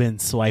who've been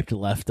swiped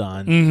left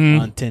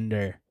on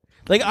Tinder.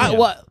 Like,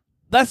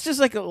 that's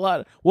just like a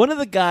lot. One of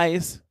the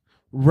guys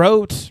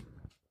wrote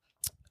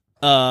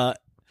a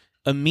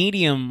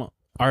Medium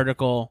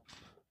article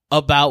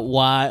about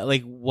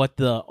what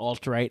the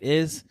alt-right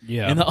is.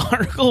 Yeah. And the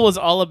article was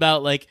all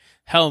about, like,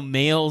 how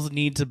males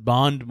need to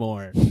bond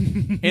more.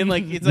 And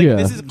like it's like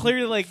this is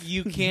clearly like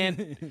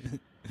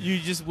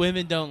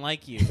women don't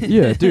like you.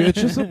 Yeah, dude,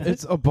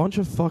 it's a bunch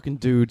of fucking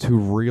dudes who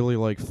really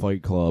like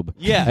Fight Club.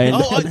 Yeah.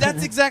 And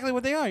that's exactly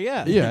what they are,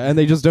 yeah. Yeah, and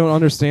they just don't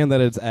understand that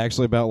it's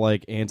actually about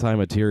like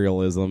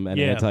anti-materialism and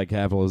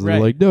anti-capitalism. Right.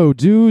 They're like, no,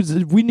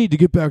 dudes, we need to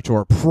get back to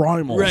our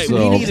primal selves.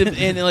 We need to,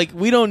 and like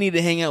we don't need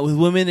to hang out with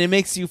women. It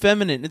makes you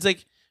feminine. It's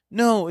like,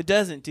 no, it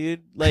doesn't,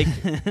 dude. Like,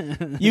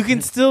 you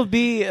can still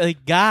be a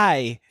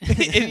guy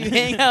if you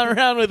hang out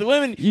around with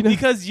women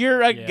because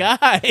you're a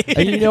guy.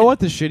 And you know what?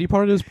 The shitty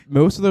part is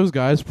most of those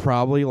guys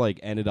probably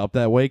like ended up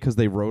that way because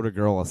they wrote a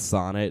girl a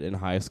sonnet in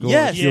high school.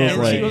 Yes, she was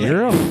like,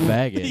 "You're a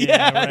faggot."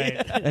 Yeah,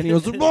 right. And he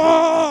was like,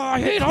 "Oh, I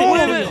hate all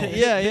women."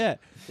 Yeah.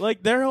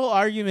 Like their whole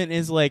argument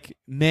is like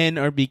men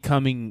are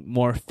becoming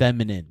more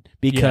feminine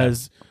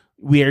because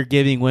we are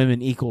giving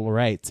women equal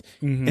rights,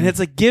 and it's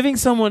like giving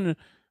someone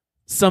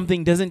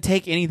something doesn't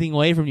take anything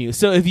away from you.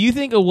 So if you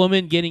think a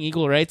woman getting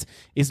equal rights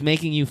is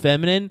making you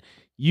feminine,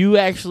 you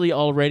actually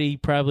already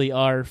probably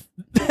are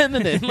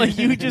feminine. Like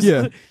you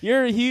just,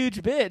 you're a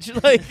huge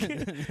bitch. Like,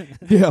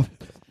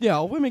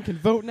 women can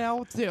vote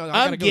now.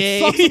 I'm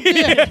gay.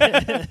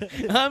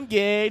 I'm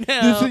gay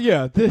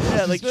now. This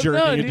is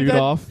jerking a dude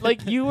off.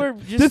 Like you were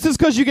just. This is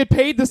because you get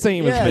paid the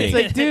same as me. It's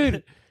like,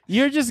 dude,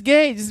 you're just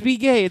gay. Just be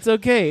gay. It's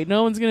okay.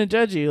 No one's gonna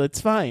judge you.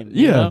 It's fine.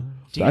 You know?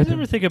 Do you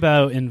ever think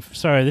about?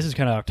 Sorry, this is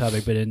kind of off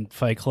topic, but in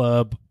Fight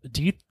Club,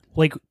 do you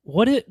like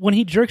when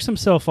he jerks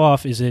himself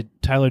off? Is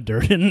it Tyler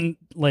Durden?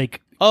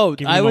 Like,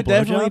 I would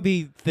definitely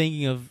be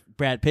thinking of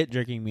Brad Pitt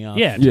jerking me off.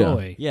 Yeah,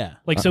 totally. Yeah.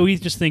 Like, so he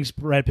just thinks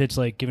Brad Pitt's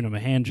like giving him a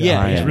hand job.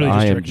 Yeah, he's really just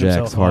I am jerking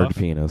himself Jack's hard off.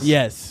 penis.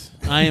 Yes,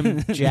 I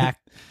am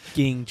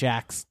jacking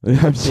Jack's.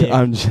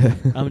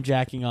 I'm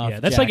jacking off. Yeah,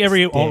 that's Jack's like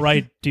every dick.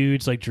 alt-right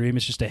dude's like dream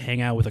is just to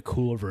hang out with a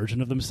cooler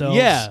version of themselves.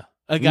 Yeah,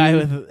 a guy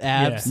with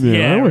abs.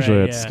 Yeah, I wish I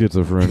had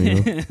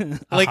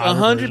schizophrenia. Like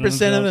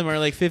 100% of them are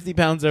like 50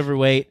 pounds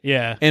overweight.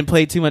 Yeah, and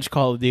play too much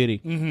Call of Duty.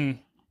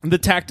 Mm-hmm. The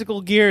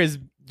tactical gear is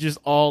just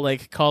all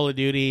like Call of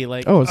Duty.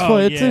 Like, it's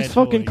fun. It's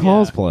fucking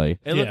cosplay.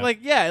 It looked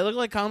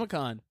like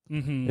Comic-Con.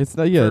 Mm-hmm. It's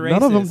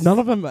none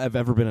of them have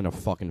ever been in a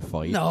fucking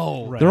fight.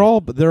 No, right. They're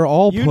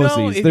all you pussies.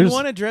 Know, if you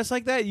want to dress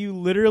like that, you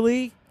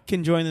literally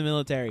can join the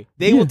military.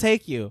 They will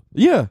take you.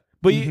 Yeah,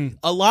 but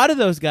a lot of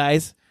those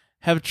guys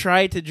have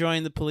tried to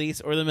join the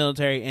police or the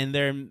military, and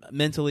they're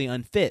mentally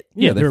unfit.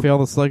 Yeah, they fail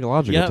the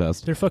psychological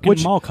test. They're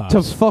fucking mall cops.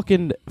 To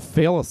fucking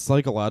fail a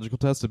psychological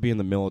test to be in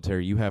the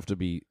military, you have to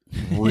be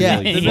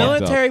really the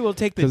military will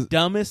take the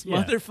dumbest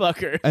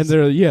motherfuckers. And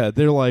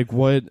they're like,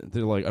 what?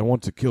 They're like, I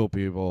want to kill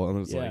people. And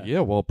it's like,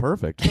 well,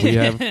 perfect. We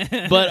have...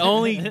 But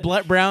only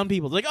brown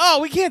people. It's like, oh,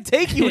 we can't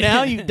take you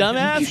now, you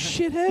dumbass.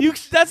 You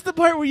shithead. That's the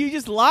part where you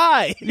just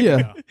lie.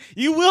 Yeah.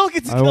 You will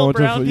get to kill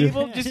brown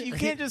people. You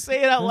can't just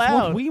say it out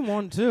loud. What we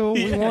want to.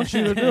 We want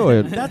you to do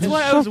it. That's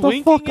why I was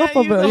winking at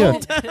you the whole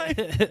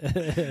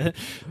time.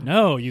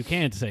 No, you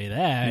can't say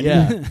that.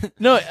 Yeah.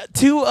 No,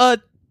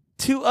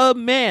 to a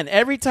man,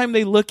 every time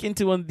they look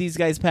into one of these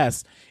guys'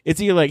 past, it's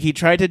either like he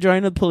tried to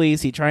join the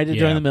police, he tried to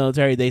join the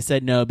military, they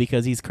said no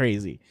because he's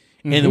crazy.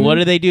 Mm-hmm. And what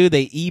do?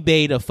 They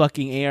eBayed a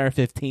fucking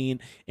AR-15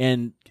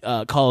 and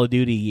Call of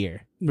Duty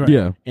gear. Right.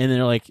 Yeah. And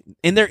they're like,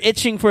 and they're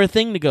itching for a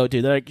thing to go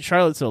to. They're like,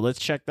 Charlottesville, let's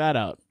check that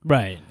out.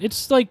 Right.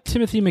 It's like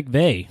Timothy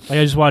McVeigh. Like,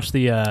 I just watched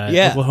the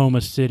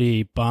Oklahoma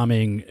City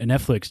bombing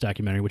Netflix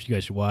documentary, which you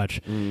guys should watch.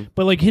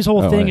 But like his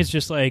whole thing is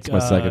just like it's my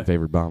second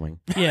favorite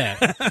bombing.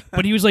 Yeah.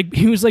 But he was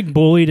like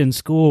bullied in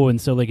school, and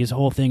so like his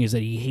whole thing is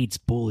that he hates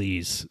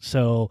bullies.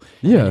 So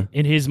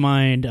in his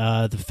mind,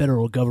 the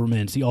federal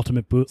government's the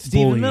ultimate bully.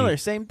 Stephen Miller,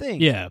 same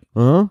thing. Yeah.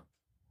 Huh?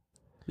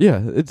 Yeah,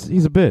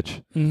 he's a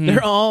bitch. Mm-hmm.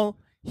 They're all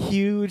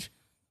huge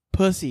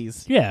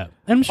pussies. Yeah,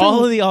 I'm sure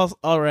all of the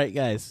all right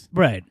guys.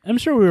 Right, I'm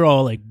sure we were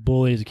all like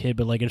bullied as a kid,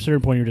 but like at a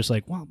certain point, you're just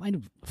like, well, I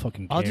don't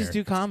fucking care. I'll just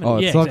do comedy. Oh,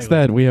 it sucks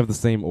that we have the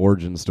same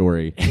origin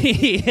story.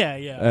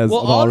 Yeah. Well,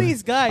 all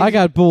these guys, I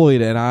got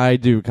bullied, and I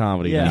do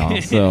comedy now.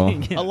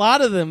 So a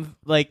lot of them,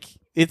 like,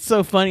 it's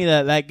so funny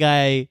that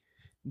guy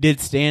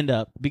did stand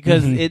up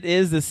because it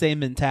is the same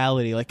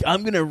mentality. Like,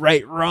 I'm gonna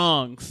right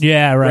wrongs.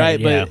 Yeah,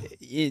 right. But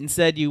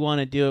instead, you want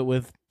to do it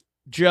with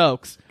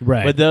jokes.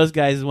 Right. But those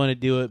guys want to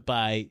do it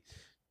by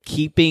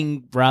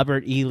keeping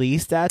Robert E. Lee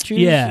statues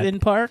in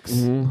parks.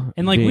 Mm-hmm.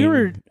 And like we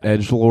were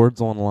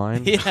edgelords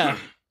online. Yeah.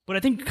 But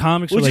I think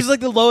comics which is like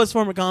the lowest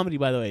form of comedy,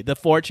 by the way. The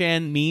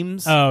 4chan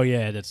memes. Oh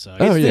yeah, that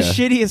sucks. It's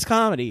the shittiest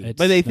comedy.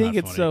 But they think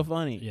it's so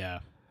funny. Yeah.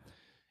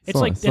 It's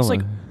like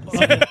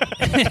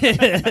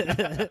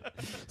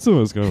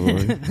someone's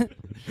going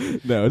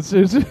No, it's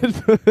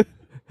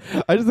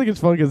I just think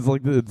it's fun because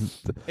like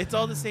it's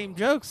all the same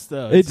jokes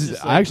though. It's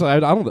like, actually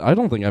I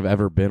don't think I've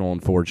ever been on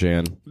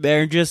 4chan.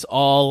 They're just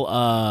all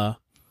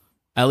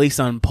at least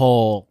on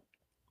poll,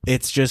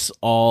 it's just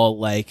all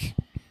like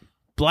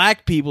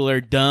black people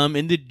are dumb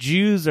and the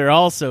Jews are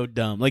also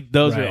dumb. Like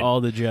those are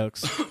all the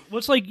jokes. Well,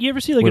 it's like you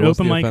ever see like an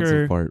open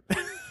micer.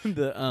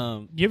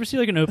 You ever see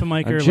like an open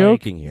micer? I'm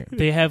joking here.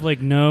 They have like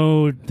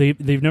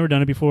they've never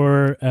done it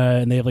before,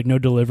 and they have like no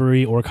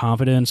delivery or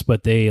confidence,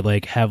 but they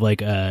like have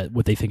like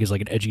what they think is like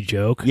an edgy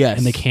joke,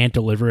 and they can't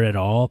deliver it at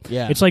all.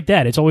 Yeah, it's like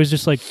that. It's always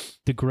just like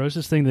the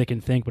grossest thing they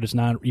can think, but it's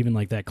not even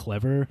like that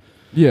clever.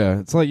 Yeah,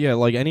 it's like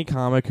like any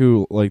comic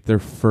who like their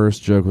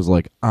first joke was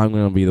like, "I'm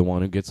gonna be the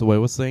one who gets away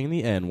with saying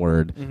the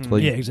N-word." Mm-hmm.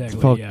 Like, yeah, exactly.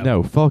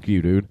 No, fuck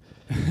you, dude.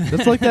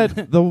 That's like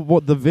that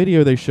the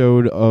video they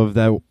showed of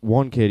that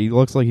one kid. He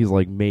looks like he's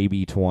like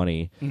maybe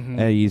 20,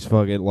 and he's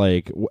fucking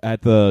like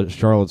at the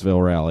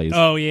Charlottesville rallies.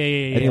 Oh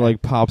yeah. And he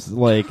like pops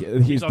like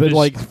he's been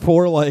like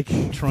 4 like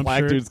Trump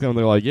black shirt. dudes come.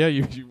 They're like, yeah,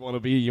 you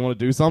want to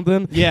do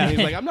something? Yeah. And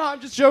he's like,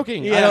 I'm just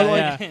joking.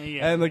 Yeah.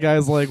 And the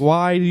guy's like,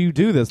 why do you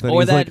do this? Then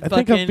or he's that like, I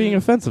think I'm being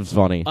offensive's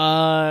funny.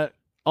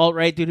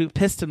 Alt-right dude who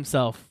pissed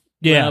himself.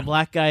 Yeah, when a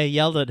black guy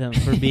yelled at him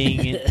for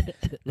being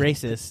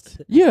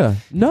racist. Yeah,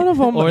 none of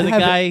them. Or the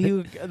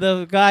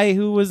guy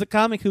who was a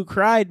comic who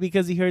cried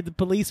because he heard the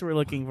police were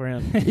looking for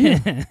him.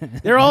 Yeah.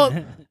 They're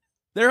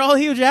all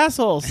huge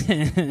assholes.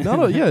 None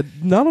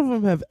of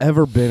them have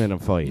ever been in a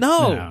fight.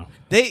 No.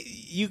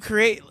 You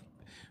create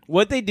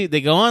what they do,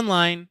 they go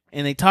online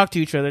and they talk to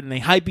each other and they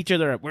hype each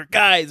other up. We're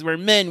guys, we're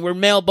men, we're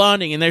male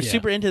bonding, and they're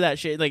super into that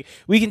shit. Like,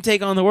 we can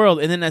take on the world.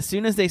 And then as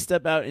soon as they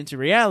step out into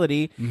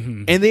reality,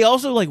 and they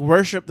also like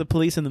worship the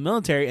police and the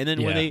military, and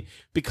then when they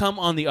become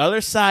on the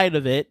other side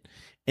of it,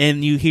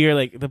 and you hear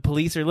like the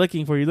police are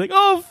looking for you, like,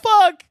 oh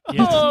fuck,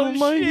 oh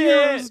my shit.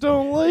 heroes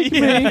don't like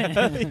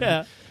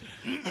me.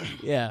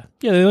 Yeah,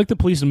 they like the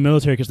police and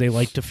military because they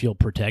like to feel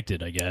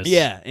protected, I guess.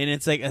 yeah, and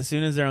it's like as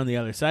soon as they're on the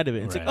other side of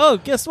it, it's like, oh,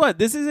 guess what?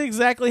 This is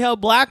exactly how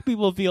black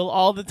people feel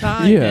all the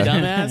time,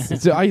 dumbass.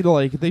 So I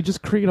like they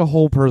just create a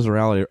whole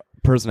personality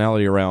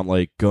around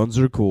like guns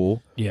are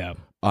cool. Yeah.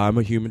 I'm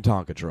a human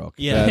Tonka truck.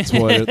 Yeah. That's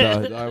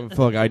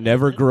what I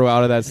never grew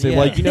out of that state.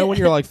 Like, you know, when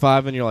you're like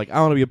 5 and you're like, I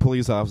want to be a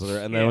police officer,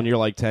 and then when you're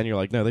like 10, you're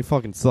like, no, they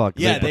fucking suck.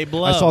 Yeah, they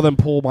blow. I saw them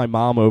pull my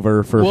mom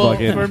over for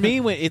fucking. For me,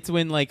 it's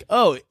when like,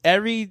 oh,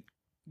 every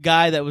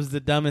guy that was the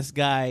dumbest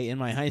guy in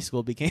my high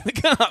school became a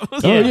cop.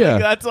 Yeah.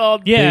 Like, that's all.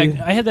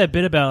 Yeah, I had that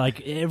bit about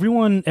like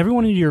everyone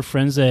of your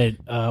friends that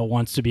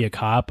wants to be a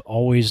cop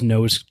always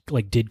knows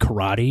knows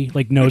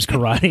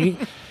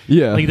karate.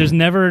 Yeah, like there's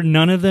never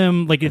none of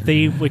them like if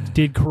they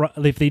did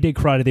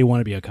karate they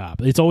want to be a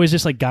cop. It's always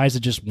just like guys that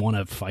just want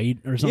to fight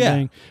or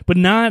something, but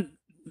not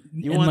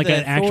in like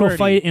an actual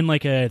fight, in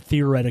like a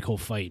theoretical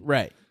fight,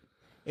 right?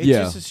 It's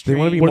just a they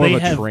want to be more of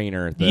a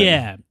trainer.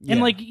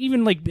 And like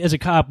even like as a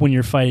cop, when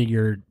you're fighting,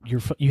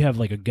 you have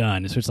like a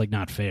gun, so it's like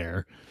not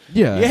fair.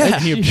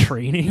 Yeah. You're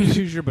training. You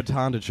use your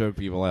baton to choke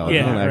people out. Yeah,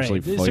 you don't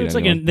actually fight. So it's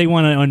like they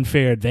want an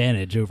unfair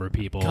advantage over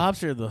people.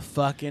 Cops are the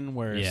fucking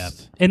worst. Yeah,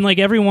 and like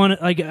everyone,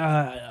 like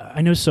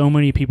I know so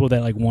many people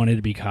that like wanted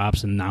to be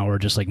cops and now are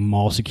just like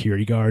mall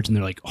security guards, and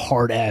they're like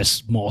hard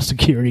ass mall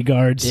security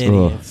guards.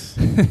 Idiots.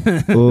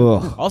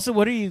 Ugh. Also,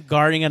 what are you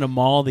guarding at a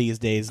mall these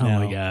days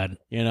now? Oh my god!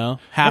 You know,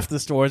 half the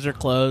stores are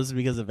closed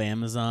because of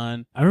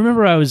Amazon. I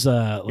remember I was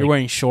you're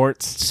wearing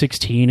shorts,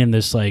 16, and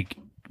this like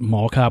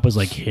mall cop was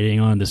like hitting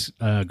on this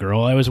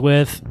girl I was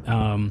with,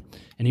 and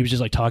he was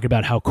just like talking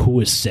about how cool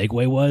his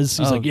Segway was.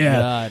 He's like,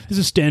 this is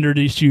a standard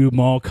issue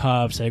mall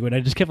cop Segway. And I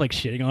just kept like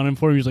shitting on him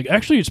for it. He was like,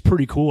 actually, it's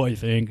pretty cool, I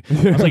think.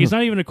 I was like, it's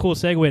not even a cool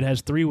Segway. It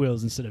has 3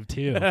 wheels instead of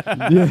 2.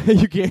 Yeah,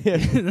 you can't.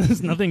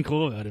 There's nothing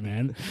cool about it,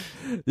 man.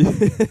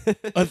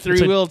 A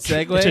 3-wheeled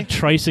Segway? It's a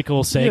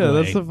tricycle Segway. Yeah,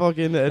 that's the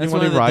fucking.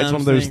 Anyone who rides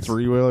one of those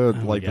 3-wheel,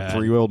 like the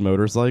 3-wheeled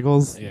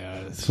motorcycles.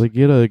 Yeah. It's like,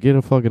 get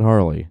a fucking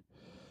Harley.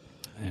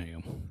 There you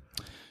go.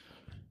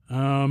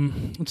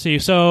 Let's see.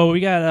 So we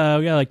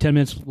got like 10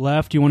 minutes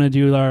left. Do you want to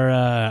do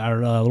our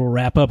little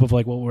wrap up of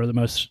like what we're the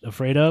most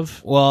afraid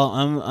of? Well,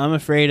 I'm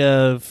afraid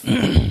of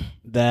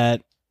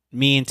that.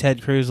 Me and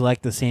Ted Cruz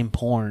like the same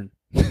porn.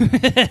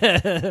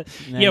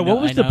 Yeah,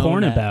 what was the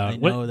porn about?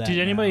 What did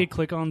anybody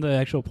click on the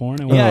actual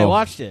porn? Yeah, I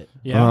watched it.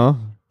 Yeah,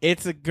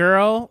 it's a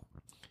girl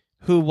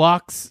who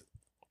walks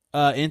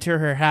into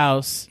her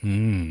house,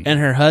 and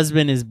her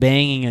husband is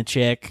banging a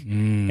chick,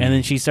 and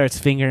then she starts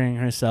fingering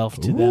herself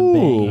to them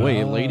banging.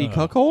 Wait, Lady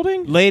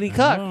Cuckolding? Lady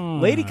Cuck.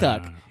 Lady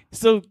Cuck.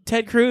 So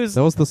Ted Cruz...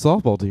 That was the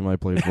softball team I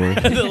played for.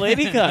 The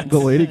Lady Cucks. The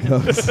Lady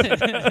Cucks.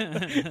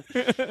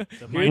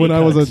 When I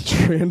was a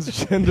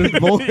transgender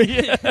boy.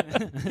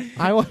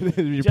 I wanted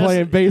to be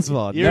playing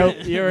baseball.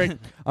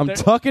 I'm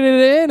tucking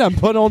it in, I'm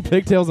putting on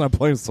pigtails, and I'm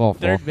playing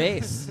softball. Third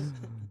base.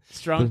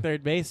 Strong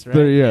third base, right?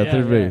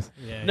 Third base.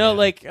 Yeah, no,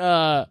 like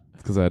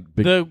because I had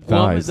big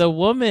thighs. The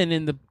woman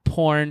in the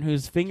porn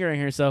who's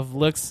fingering herself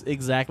looks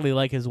exactly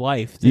like his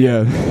wife. Too,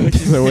 yeah, which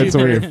is so it's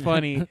super weird.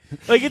 funny.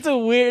 Like it's a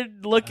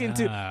weird look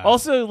into.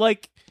 Also,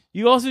 like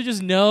you also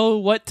just know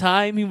what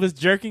time he was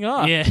jerking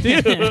off. Yeah,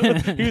 too.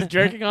 He was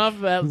jerking off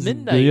about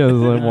midnight. Yeah, it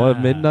was like what,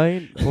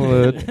 midnight?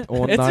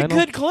 It's a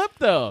good clip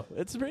though.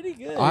 It's pretty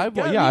good.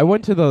 I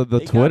went to the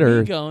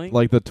Twitter,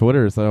 like the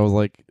Twitters, and I was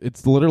like,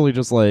 it's literally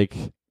just like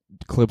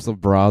clips of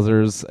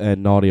Brazzers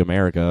and Naughty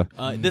America.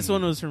 This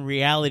one was from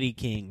Reality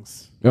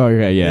Kings. Oh,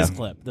 okay, yeah. This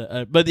clip.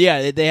 But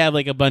yeah, they have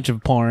like a bunch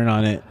of porn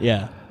on it.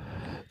 Yeah.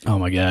 Oh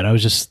my god, I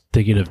was just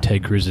thinking of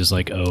Ted Cruz's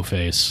like O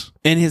face.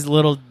 And his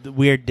little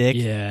weird dick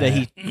that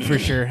he for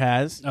sure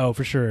has. Oh,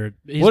 for sure.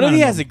 What if he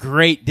has a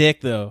great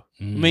dick though?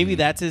 Maybe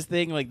that's his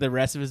thing. Like the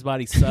rest of his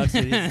body sucks,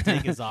 but his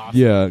dick is awesome.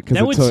 Yeah,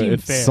 because it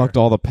sucked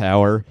all the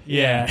power.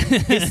 Yeah,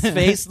 his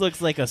face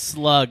looks like a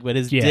slug, but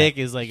his dick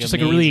is like just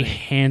amazing. Like a really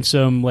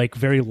handsome, like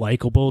very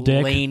likable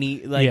dick,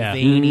 veiny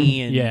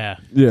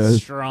and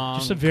strong.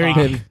 Just a very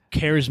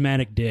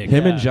charismatic dick.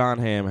 Him and John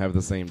Hamm have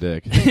the same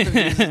dick.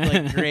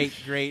 Like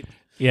great.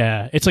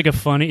 Yeah, it's like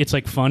it's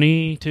like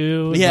funny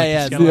too. Yeah, like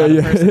it's got a lot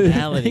of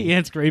personality. Yeah,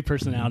 it's great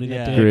personality.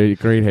 Yeah.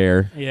 Great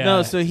hair. Yeah.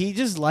 No, so he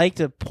just liked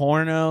a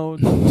porno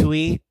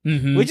tweet,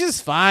 which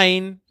is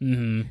fine.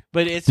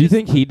 But it's. Do you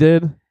think he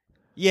did?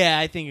 Yeah,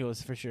 I think it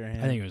was for sure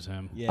him. I think it was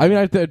him. Yeah. I mean,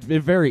 it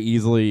very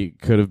easily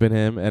could have been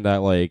him, and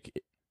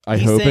I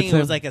He's hope saying it's it him.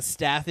 was like a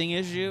staffing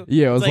issue.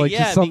 Yeah, it was like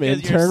just some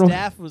internal. Your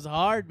staff was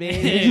hard, man.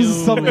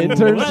 Just some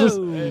interns just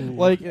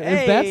like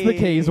if that's the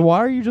case, why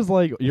are you just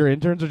like your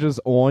interns are just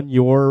on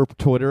your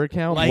Twitter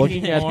account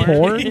looking at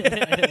porn?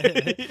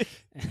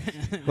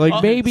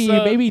 Like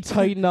maybe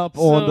tighten up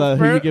on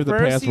who you give the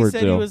password First he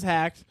said to. he was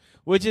hacked.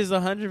 which is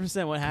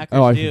 100% what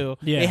hackers do.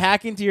 Yeah. They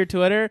hack into your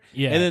Twitter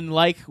Yeah. and then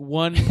like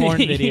one porn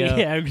video.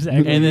 Yeah,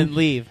 exactly. And then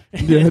leave.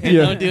 Yeah, And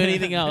don't do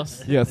anything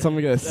else. Yeah, some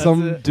dude that's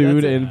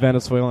in it.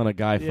 Venezuela in a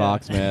Guy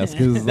Fawkes mask.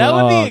 That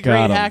would be a great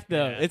got him. hack,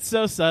 though. It's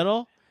so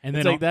subtle. And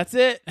It's then like, that's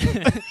it.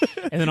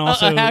 and then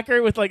also a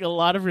hacker with like a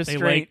lot of they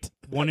restraint. liked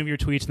one of your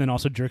tweets and then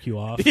also jerk you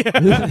off.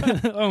 Yeah.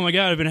 Oh my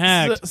god, I've been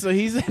hacked. So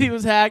he said he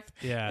was hacked.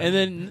 Yeah. And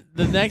then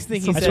the next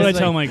thing he That's says, what I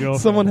tell like, my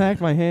girlfriend. Someone hacked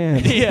my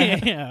hand. Yeah.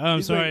 Yeah. Oh, I'm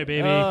He's sorry, like,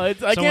 baby. I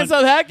Someone- can't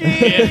stop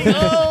hacking.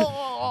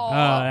 Oh.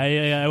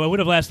 I would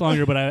have lasted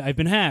longer, but I've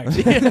been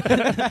hacked.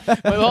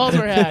 My balls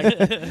were hacked.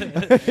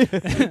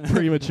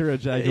 Premature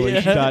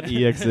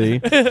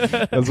ejaculation.exe.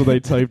 That's what they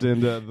typed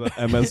into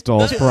the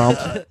MS-DOS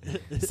prompt.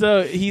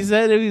 So he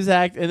said he was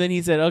hacked, and then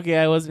he said, "Okay,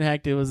 I wasn't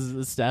hacked. It was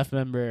a staff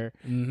member."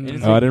 Mhm. And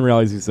it's Oh, I didn't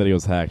realize he said he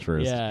was hacked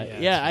first.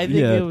 Yeah. I think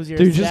it was your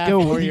dude, staff just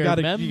go. or You your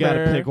gotta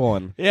member. pick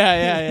one.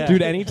 Yeah.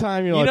 Dude,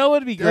 anytime you're You like, know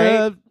what would be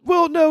great?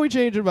 well, no, we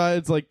changed your mind.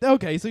 It's like,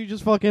 okay, so you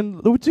just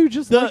fucking, dude,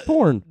 just like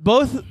porn.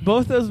 Both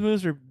those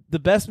moves were the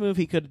best move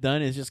he could have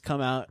done. Is just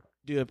come out,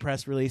 do a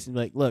press release, and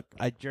be like, "Look,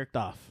 I jerked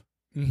off."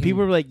 Mhm.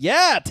 People were like,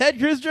 "Yeah, Ted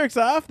Cruz jerks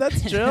off.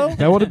 That's chill."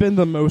 That would have been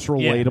the most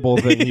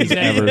relatable thing he's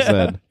ever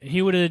said.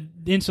 He would have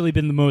instantly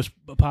been the most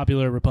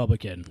popular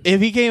Republican. If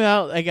he came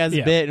out like as a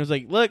Yeah. bit and was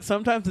like, "Look,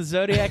 sometimes the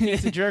Zodiac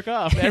needs to jerk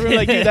off," everyone's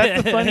like, "Dude,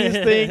 that's the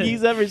funniest thing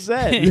he's ever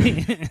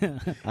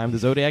said." I'm the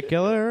Zodiac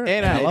Killer,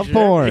 And I love jerk.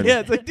 porn. Yeah,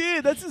 it's like,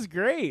 dude, this is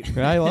great.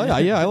 I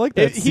like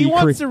that. If he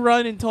wants to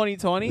run in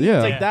 2020. Yeah.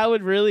 It's like that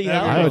would really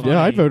That'd help. be funny.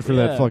 I'd vote for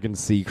Yeah. that fucking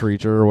sea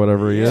creature or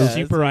whatever he Yeah. is.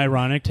 Super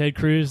ironic, Ted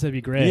Cruz. That'd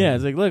be great. Yeah,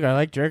 it's like, look, I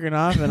like jerking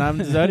off, and I'm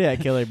the Zodiac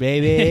Killer,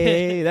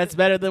 baby. That's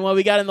better than what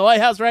we got in the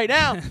White House right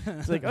now.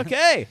 It's like,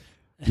 okay,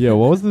 Yeah,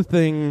 what was the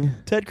thing?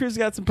 Ted Cruz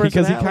got some Because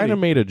personality. he kind of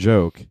made a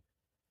joke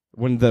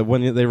when they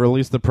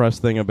released the press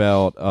thing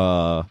about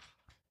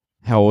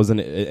how it was an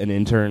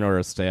intern or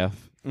a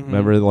staff. Mhm.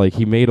 Remember, like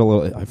he made a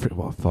little.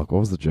 What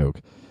was the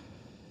joke?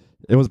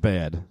 It was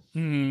bad,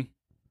 Mhm.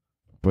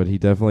 but he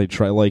definitely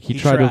tried. Like he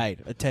tried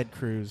a Ted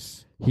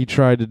Cruz he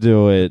tried to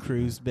do it.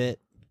 cruise bit,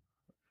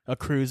 a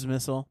cruise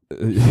missile.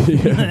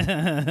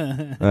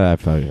 Yeah. I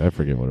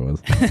forget what it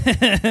was.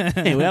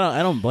 Hey,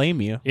 I don't blame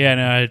you. Yeah,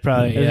 no, I'd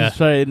probably. It's Yeah, just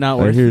probably not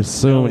I worth. hear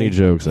so many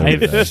jokes. I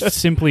Every have day.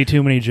 simply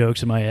too many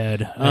jokes in my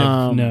head.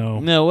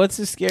 No. What's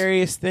the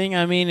scariest thing?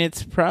 I mean,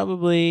 it's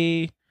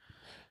probably.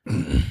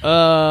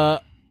 I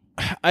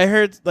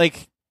heard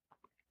like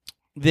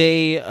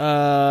they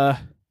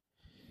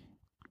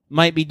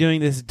might be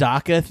doing this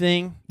DACA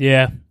thing.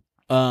 Yeah.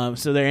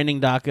 So they're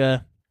ending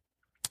DACA.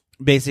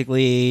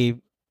 Basically,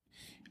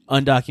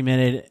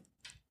 undocumented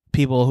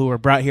people who were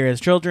brought here as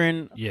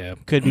children Yeah.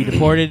 could be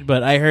deported.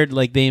 But I heard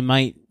like they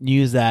might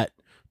use that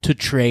to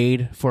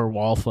trade for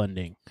wall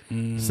funding.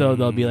 So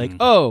they'll be like,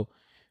 "Oh,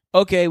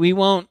 okay, we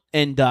won't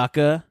end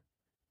DACA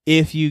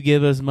if you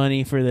give us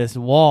money for this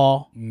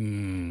wall."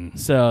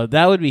 So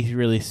that would be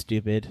really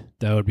stupid,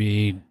 That would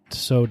be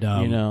so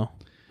dumb. you know.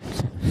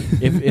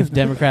 if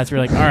Democrats were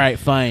like, "All right,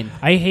 fine,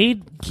 I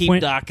hate keep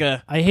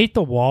DACA, I hate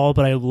the wall,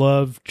 but I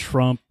love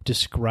Trump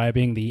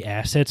describing the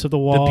assets of the the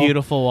wall.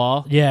 beautiful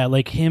wall." Yeah,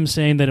 like him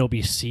saying that it'll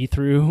be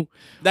see-through.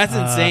 That's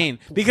insane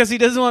because he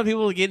doesn't want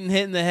people getting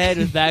hit in the head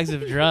with bags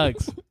of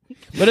drugs.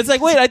 But it's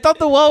like, wait, I thought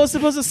the wall was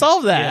supposed to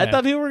solve that. Yeah. I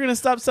thought people were going to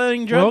stop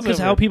selling Well, drugs. because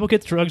how people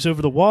get drugs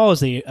over the wall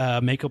is they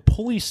make a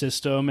pulley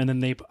system and then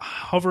they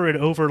hover it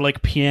over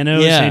like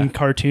pianos Yeah. in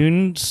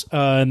cartoons,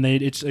 and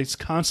it's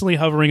constantly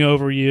hovering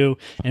over you.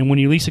 And when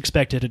you least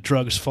expect it,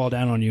 drugs fall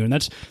down on you, and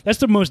that's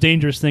the most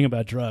dangerous thing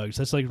about drugs.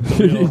 That's like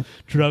the real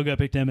drug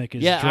epidemic.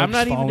 Is Yeah, drugs I'm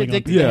not even falling on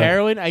addicted people. to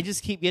heroin. I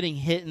just keep getting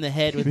hit in the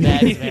head with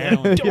bags of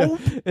heroin.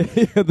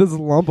 Yeah, this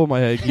lump on my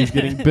head keeps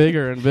getting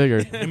bigger and bigger.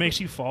 It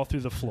makes you fall through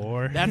the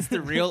floor. That's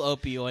the real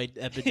opioid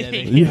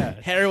epidemic. Yeah.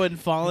 Heroin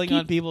falling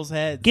on people's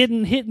heads.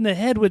 Getting hit in the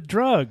head with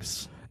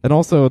drugs. And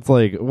also, it's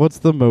like, what's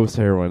the most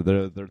heroin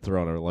they're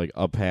throwing? Her like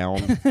a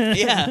pound,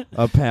 Yeah.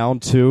 a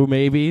pound two,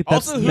 maybe.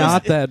 That's Also, who's-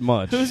 not that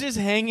much. Who's just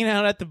hanging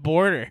out at the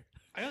border?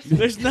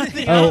 There's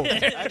nothing Oh, out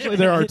there. actually,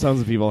 there are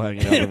tons of people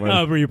hanging out.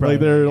 Oh, but you're probably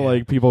like there are right, yeah.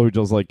 like people who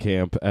just like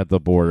camp at the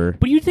border.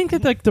 But you'd think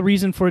that like the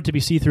reason for it to be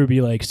see-through would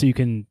be like so you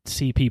can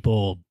see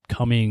people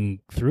coming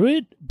through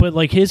it, but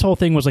like his whole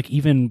thing was like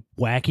even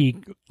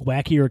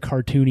wackier,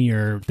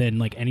 cartoonier than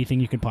like anything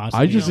you could possibly.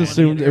 I just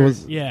assumed it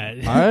was. Yeah.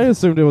 I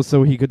assumed it was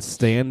so he could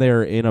stand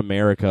there in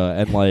America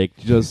and like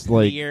just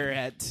like You're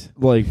at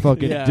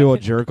fucking Yeah. do a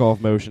jerk off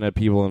motion at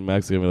people in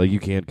Mexico and be like, you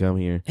can't come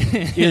here.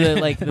 you're the,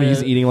 like He's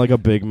the, eating like a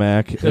Big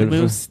Mac. the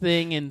moose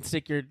thing and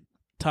stick your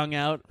tongue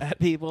out at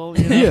people.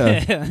 You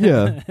know?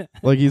 Yeah.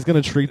 Like he's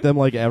gonna treat them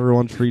like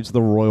everyone treats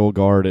the Royal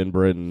Guard in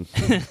Britain.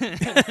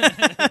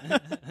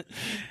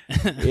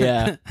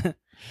 Yeah.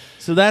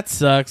 So that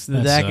sucks. The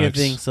That DACA sucks.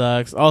 thing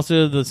sucks.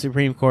 Also, the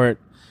Supreme Court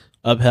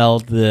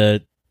upheld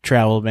the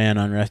travel ban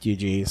on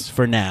refugees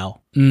for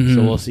now. Mhm.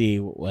 So we'll see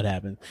what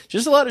happens.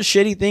 Just a lot of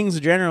shitty things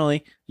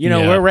generally. You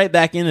know, Yeah. we're right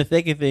back in the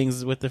thick of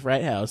things with the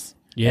Fright House.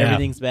 Yeah.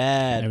 Everything's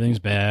bad. Everything's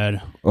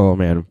bad. Oh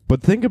man!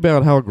 But think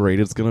about how great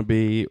it's gonna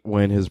be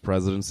when his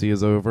presidency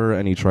is over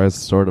and he tries to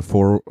start a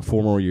four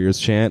more years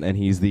chant, and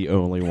he's the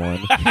only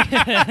one.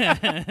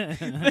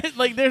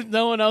 Like there's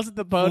no one else at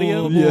the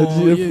podium.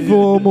 Yeah,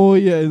 4 more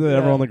years. And then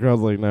everyone in the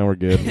crowd's like, "Now we're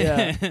good.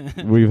 Yeah.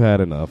 We've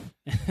had enough."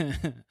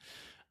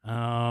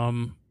 I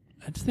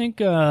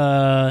think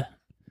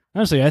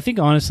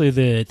honestly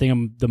the thing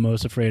I'm the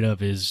most afraid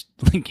of is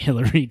like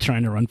Hillary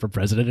trying to run for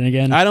president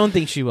again. I don't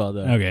think she will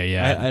though. Okay,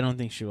 yeah. I don't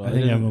think she will. I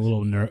think I'm a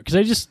little nervous because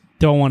I just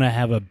don't want to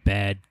have a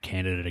bad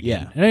candidate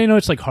again. Yeah. And I know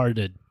it's like hard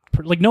to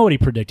nobody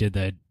predicted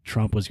that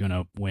Trump was going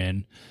to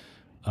win,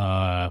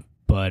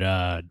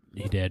 but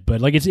he did.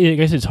 But like I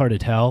guess it's hard to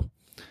tell.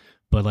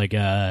 But like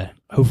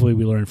hopefully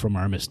we learn from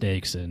our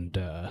mistakes and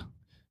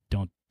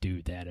don't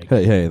do that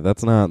again. Hey,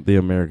 that's not the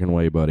American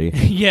way, buddy.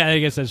 Yeah, I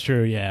guess that's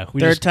true. Yeah,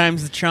 Third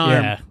time's the charm.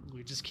 Yeah,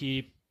 we just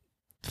keep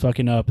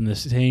fucking up in the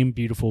same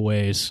beautiful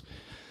ways.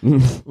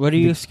 What are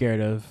you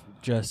scared of,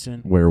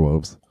 Justin?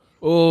 Werewolves.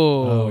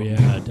 Oh,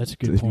 yeah, that's a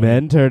good point.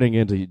 Men turning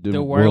into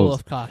the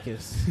werewolf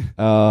caucus.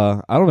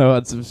 I don't know.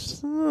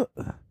 It's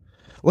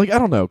like I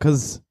don't know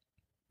because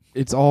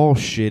it's all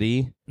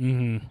shitty,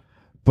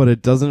 but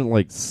it doesn't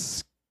like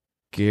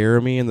scare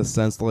me in the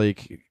sense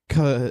like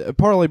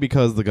partly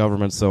because the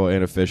government's so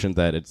inefficient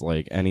that it's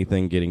like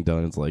anything getting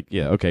done. It's like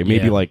okay,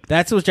 maybe like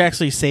that's what's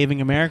actually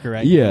saving America,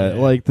 right? Yeah,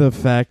 like the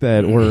fact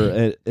that we're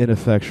an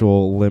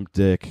ineffectual limp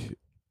dick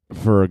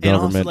for a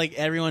government. And also, like,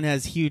 everyone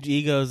has huge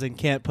egos and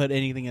can't put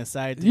anything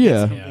aside to yeah, get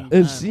something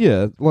it's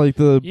done. like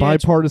the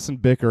bipartisan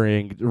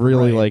bickering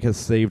really like has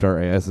saved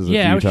our asses a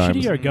few how times.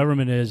 shitty our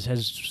government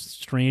has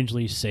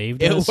strangely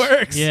saved it us.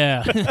 Works.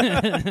 Yeah.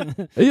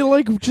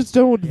 Like just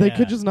don't. They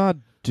could just not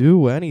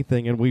do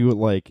anything, and we would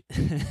like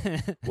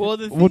well,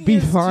 the thing would be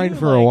is, fine too,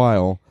 for a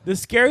while. The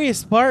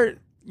scariest part,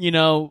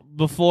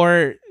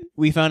 before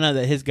we found out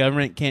that his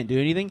government can't do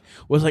anything,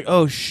 was like,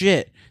 oh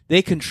shit,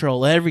 they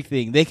control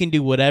everything. They can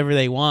do whatever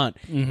they want.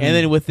 And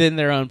then within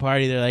their own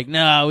party, they're like,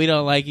 no, we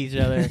don't like each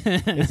other.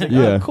 It's like,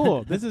 oh,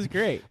 cool. This is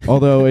great.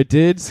 Although it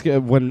did,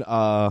 when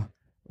I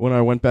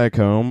went back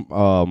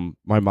home,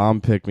 my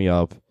mom picked me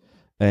up,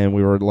 and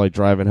we were like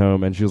driving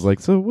home, and she was like,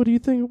 so what do you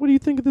think? What do you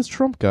think of this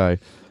Trump guy?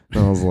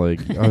 And I was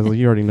like,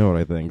 you already know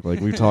what I think. Like,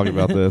 we talked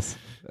about this.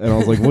 And I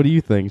was like, what do you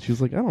think? She was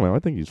like, I don't know. I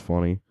think he's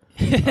funny.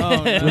 Oh,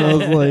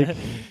 no. And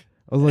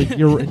I was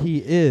like,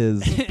 he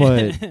is,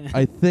 but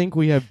I think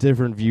we have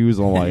different views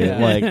on it.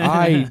 Like,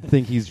 I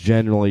think he's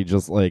generally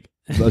just like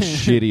the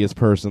shittiest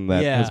person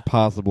that has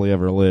possibly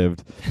ever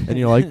lived. And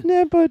you're like,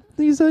 nah, but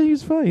he's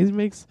funny. He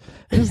makes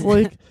it's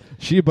like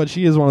but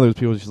she is one of those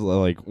people. She's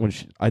like when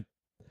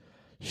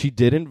she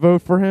didn't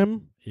vote for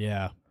him.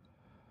 Yeah.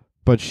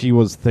 But she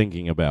was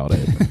thinking about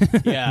it.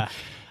 Yeah.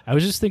 I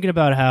was just thinking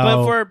about how...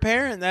 But for a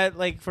parent, that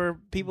like for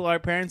people our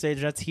parents' age,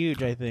 that's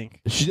huge, I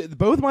think.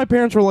 Both my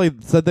parents were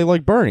said they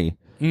like Bernie.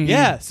 Mm-hmm.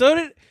 Yeah, so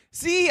did...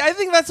 See, I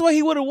think that's why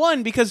he would have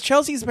won, because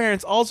Chelsea's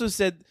parents also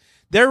said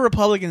they're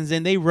Republicans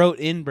and they wrote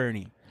in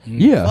Bernie.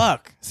 Yeah.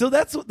 Fuck. So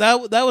that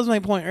was my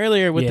point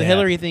earlier with the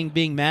Hillary thing,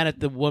 being mad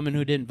at the woman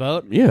who didn't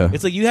vote. Yeah.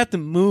 It's like you have to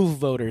move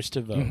voters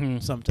to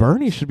vote sometimes.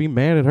 Bernie should be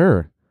mad at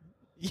her.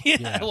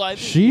 Yeah. Well, I think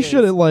she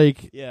should have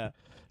Yeah.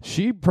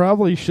 She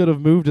probably should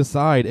have moved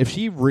aside if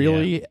she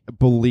really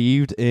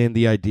believed in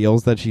the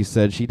ideals that she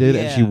said she did,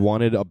 and she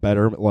wanted a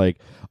better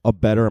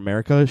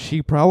America.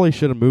 She probably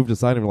should have moved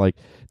aside and be like,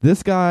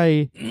 this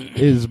guy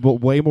is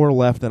way more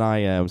left than I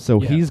am, so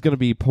he's going to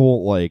be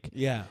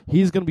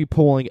he's going to be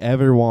pulling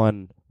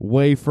everyone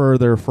way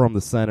further from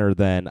the center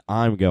than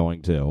I'm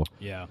going to.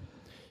 Yeah.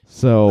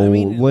 So I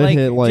mean, let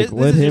this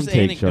him is just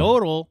take charge.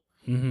 anecdotal.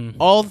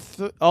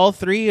 All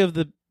three of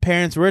the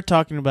parents we're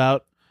talking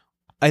about,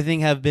 I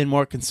think, have been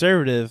more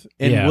conservative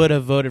and would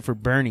have voted for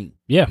Bernie.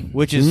 Yeah.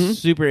 Which is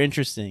super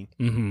interesting.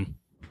 Mm-hmm.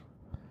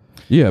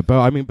 Yeah, but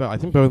I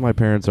think both my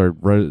parents are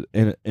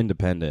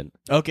independent.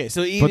 Okay,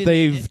 so but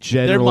they've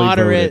generally they're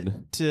moderate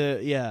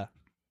voted.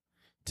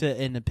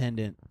 to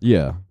independent.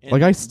 Yeah. And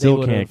like I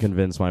still they can't would've-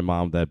 convince my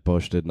mom that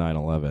Bush did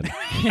 9/11.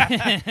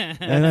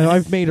 And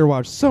I've made her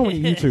watch so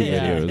many YouTube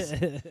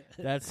videos.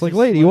 That's It's like, just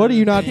lady, what are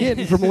you of not the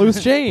getting from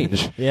loose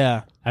change?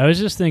 Yeah. I was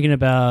just thinking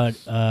about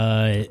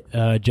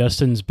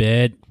Justin's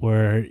bit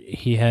where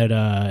he had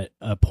a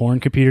porn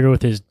computer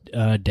with his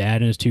dad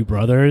and his two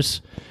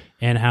brothers,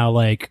 and how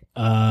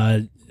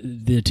to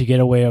get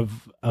away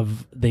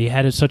of they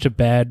had such a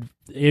bad.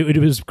 It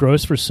was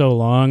gross for so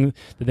long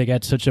that they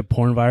got such a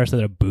porn virus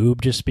that a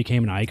boob just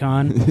became an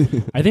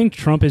icon. I think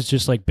Trump is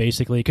just like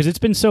basically, because it's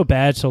been so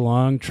bad so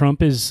long,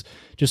 Trump is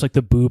just like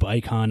the boob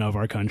icon of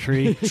our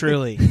country.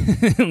 Truly.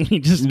 He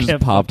just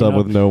kept popped up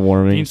with no being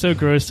warning. so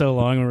gross so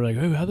long, and we're like,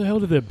 oh, how the hell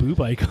did that boob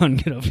icon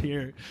get up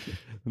here?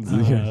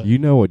 You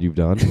know what you've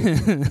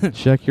done.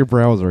 Check your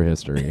browser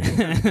history.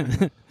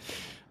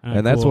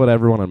 And that's what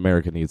everyone in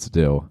America needs to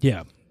do.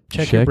 Yeah.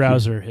 Check your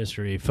browser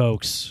history,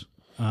 folks.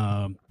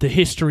 The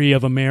history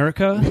of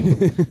America,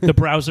 the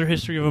browser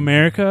history of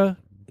America.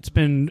 It's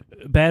been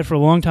bad for a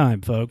long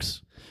time,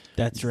 folks.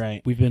 That's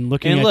right. We've been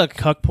looking And at look-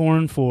 cuck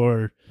porn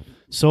for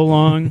so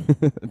long.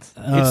 It's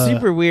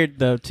super weird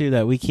though too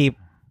that we keep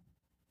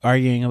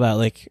arguing about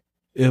like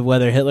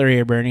whether Hitler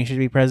or Bernie should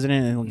be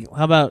president, and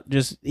how about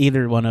just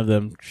either one of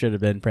them should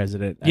have been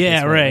president?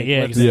 Yeah, right. Like,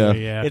 yeah,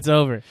 exactly. Yeah, it's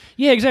over.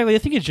 Yeah, exactly. I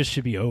think it just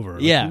should be over.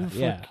 Yeah,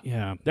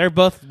 yeah. They're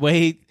both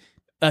way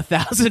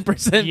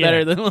 1,000%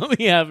 better than what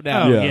we have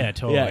now. Oh, yeah,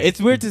 totally. Yeah, it's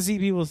weird to see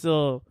people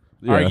still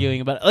arguing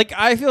about it. Like,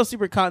 I feel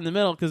super caught in the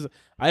middle because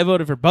I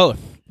voted for both.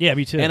 Yeah,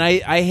 me too. And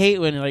I hate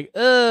when like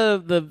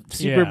the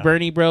super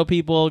Bernie bro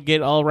people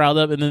get all riled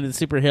up, and then the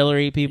super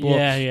Hillary people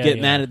get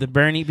mad at the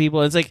Bernie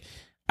people. It's like,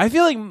 I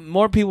feel like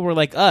more people were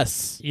like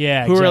us,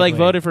 who were like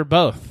voted for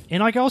both.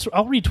 And like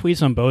I'll read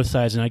tweets on both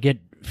sides, and I get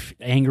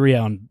angry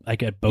on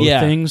like at both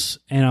things,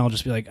 and I'll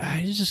just be like,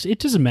 it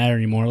doesn't matter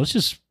anymore. Let's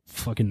just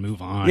fucking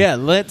move on. Yeah,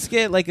 let's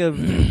get like a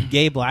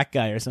gay black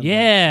guy or something.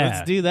 Yeah,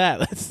 let's do that.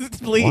 Let's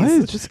please.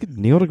 Why? Just get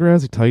Neil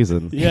deGrasse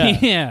Tyson.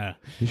 Yeah.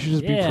 He should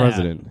just be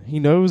president. He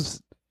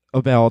knows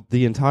about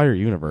the entire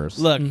universe.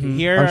 Look,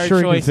 here are I'm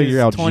sure choices. He can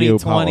figure out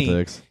 2020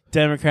 geopolitics.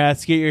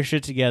 Democrats, get your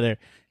shit together.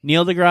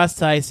 Neil deGrasse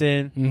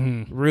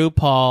Tyson,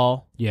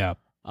 RuPaul. Yeah.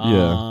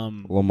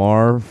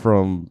 Lamar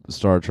from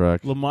Star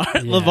Trek.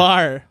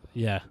 LeVar.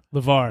 Yeah.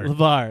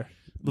 LeVar.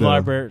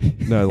 LeVar Burton.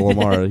 No,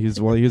 Lamar. He's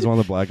one of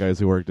the black guys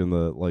who worked in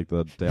the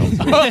downstairs.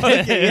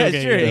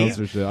 Okay, sure.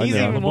 He's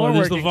even more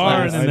working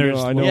class. I know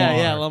Lamar.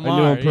 I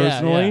know him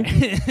personally.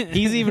 Yeah.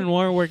 He's even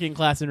more working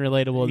class and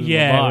relatable than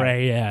LeVar.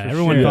 Right, yeah.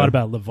 Everyone thought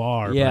about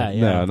LeVar.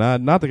 Yeah. No,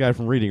 not the guy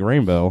from Reading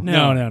Rainbow.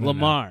 No.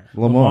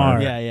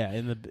 Lamar. Yeah.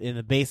 In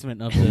the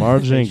basement of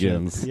Lamar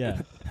Jenkins.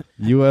 Yeah.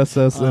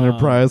 USS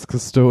Enterprise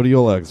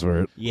custodial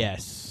expert.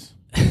 Yes.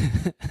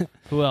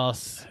 Who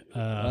else?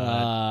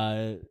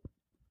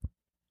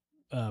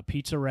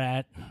 Pizza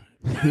Rat.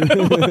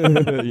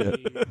 Democratic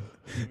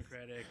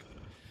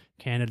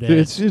candidate.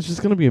 It's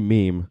just gonna be a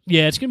meme.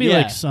 Yeah, it's gonna be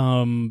like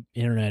some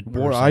internet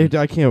person.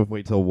 I can't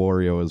wait till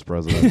Wario is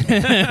president.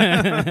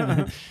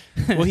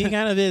 Well, he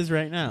kind of is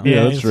right now.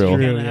 Yeah, that's true.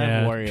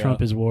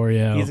 Trump is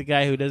Wario. He's a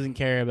guy who doesn't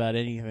care about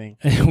anything.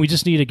 We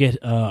just need to get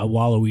a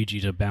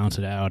Waluigi to bounce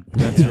it out.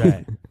 That's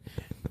right.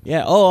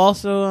 Yeah. Oh,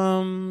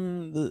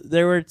 also,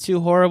 there were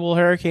 2 horrible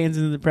hurricanes,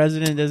 and the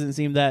president doesn't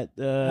seem that.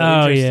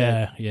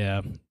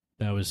 Yeah.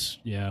 That was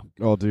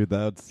Oh, dude,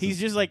 he's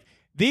just like,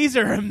 these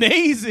are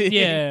amazing.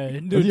 Yeah,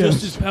 they're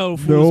just as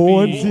powerful. No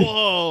as me.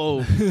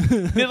 Whoa.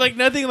 They're like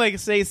nothing like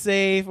stay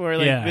safe or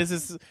like this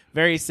is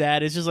very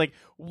sad. It's just like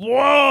whoa.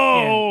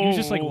 Yeah, he was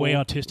just like way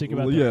autistic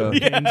about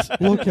hurricanes.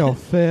 Look how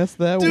fast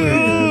that went.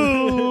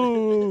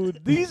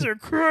 Dude, these are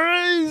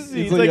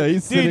crazy. It's like,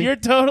 dude, sitting, you're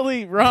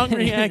totally wrong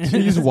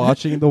reaction. He's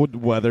watching the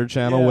Weather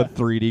Channel with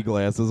 3D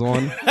glasses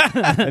on,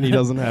 and he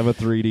doesn't have a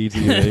 3D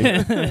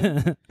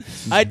TV.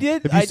 Have you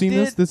seen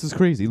this? This is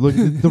crazy. Look,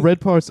 the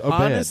red parts are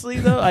honestly,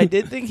 bad. though, I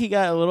did think he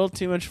got a little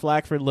too much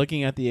flack for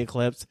looking at the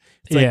eclipse.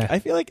 It's like, I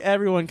feel like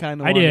everyone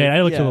kind of I did.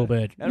 I looked a little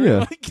bit.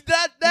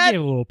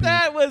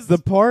 That was the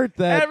part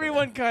that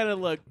everyone kind of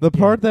looked. The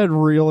part that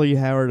really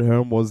hammered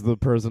home was the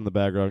person in the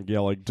background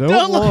yelling,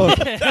 "Don't look!"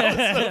 That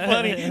was so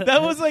funny.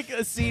 That was like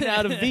a scene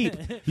out of Veep.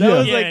 That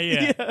was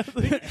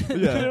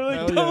they're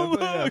like, "Don't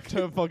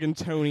look!" Fucking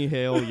Tony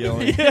Hale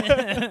yelling.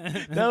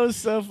 That was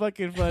so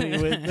fucking funny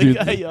when the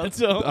guy yelled.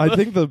 So I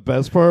think the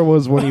best part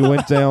was when he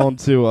went down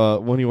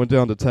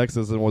to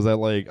Texas and was at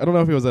like, I don't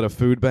know if he was at a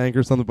food bank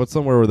or something, but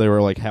somewhere where they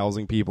were like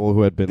housing people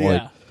who had been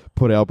like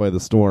put out by the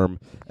storm.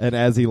 And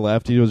as he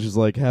left, he was just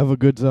like, "Have a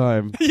good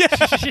time."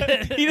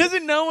 Yeah, he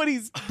doesn't know what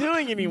he's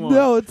doing anymore.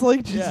 No, it's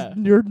like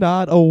you're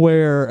not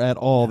aware at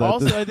all. That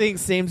also, I think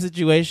same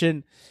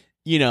situation.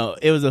 You know,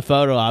 it was a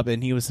photo op,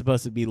 and he was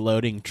supposed to be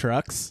loading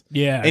trucks.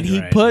 Yeah, and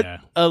he put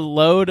a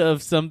load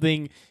of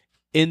something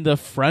in the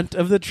front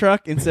of the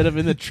truck instead of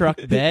in the truck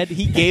bed.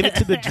 He gave it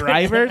to the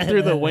driver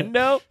through the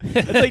window.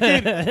 It's like,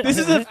 dude, this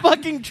is a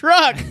fucking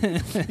truck.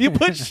 You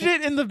put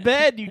shit in the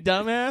bed, you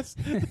dumbass.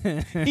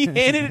 He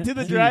handed it to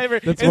the driver,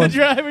 and the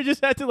driver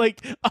just had to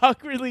like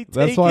awkwardly take it.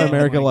 That's why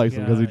America likes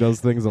him, because he does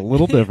things a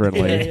little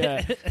differently.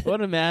 Yeah.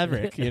 What a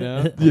maverick, you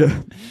know?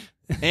 Yeah.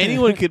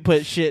 Anyone could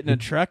put shit in a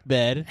truck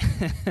bed.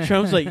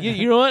 Trump's like,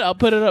 you know what? I'll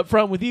put it up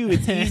front with you.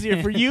 It's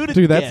easier for you to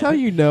Dude, that's how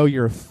you know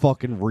you're a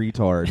fucking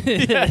retard.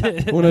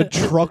 When a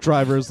truck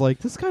driver is like,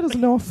 this guy doesn't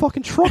know how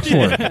fucking trucks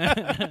work.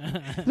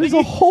 There's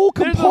a whole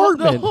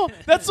compartment.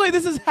 That's why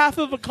this is half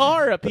of a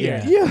car up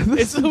here. Yeah.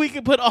 It's so we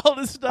can put all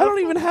this stuff. I don't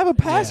even have a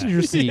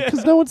passenger seat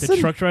because no one's the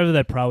truck driver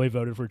that probably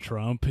voted for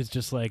Trump is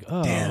just like,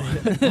 oh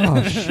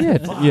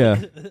shit. Fuck.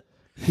 Yeah.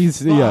 He's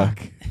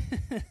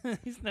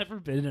He's never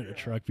been in a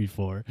truck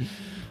before.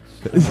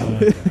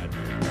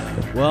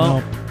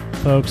 Well,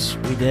 folks,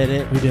 we did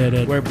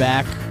it. We're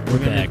back.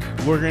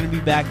 We're gonna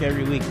be back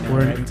every week now,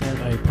 right?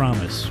 I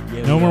promise.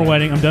 Yeah, no more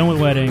wedding. I'm done with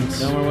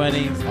weddings. No more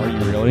weddings. Are you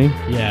really?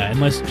 Yeah,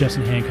 unless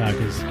Justin Hancock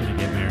is gonna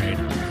get married.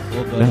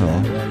 We'll go to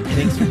that wedding.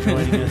 Thanks for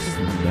joining us.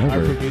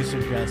 Our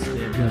producer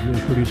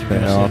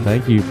Justin.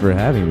 Thank you for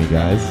having me,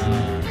 guys.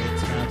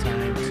 It's now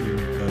time to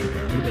go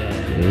to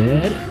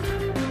bed.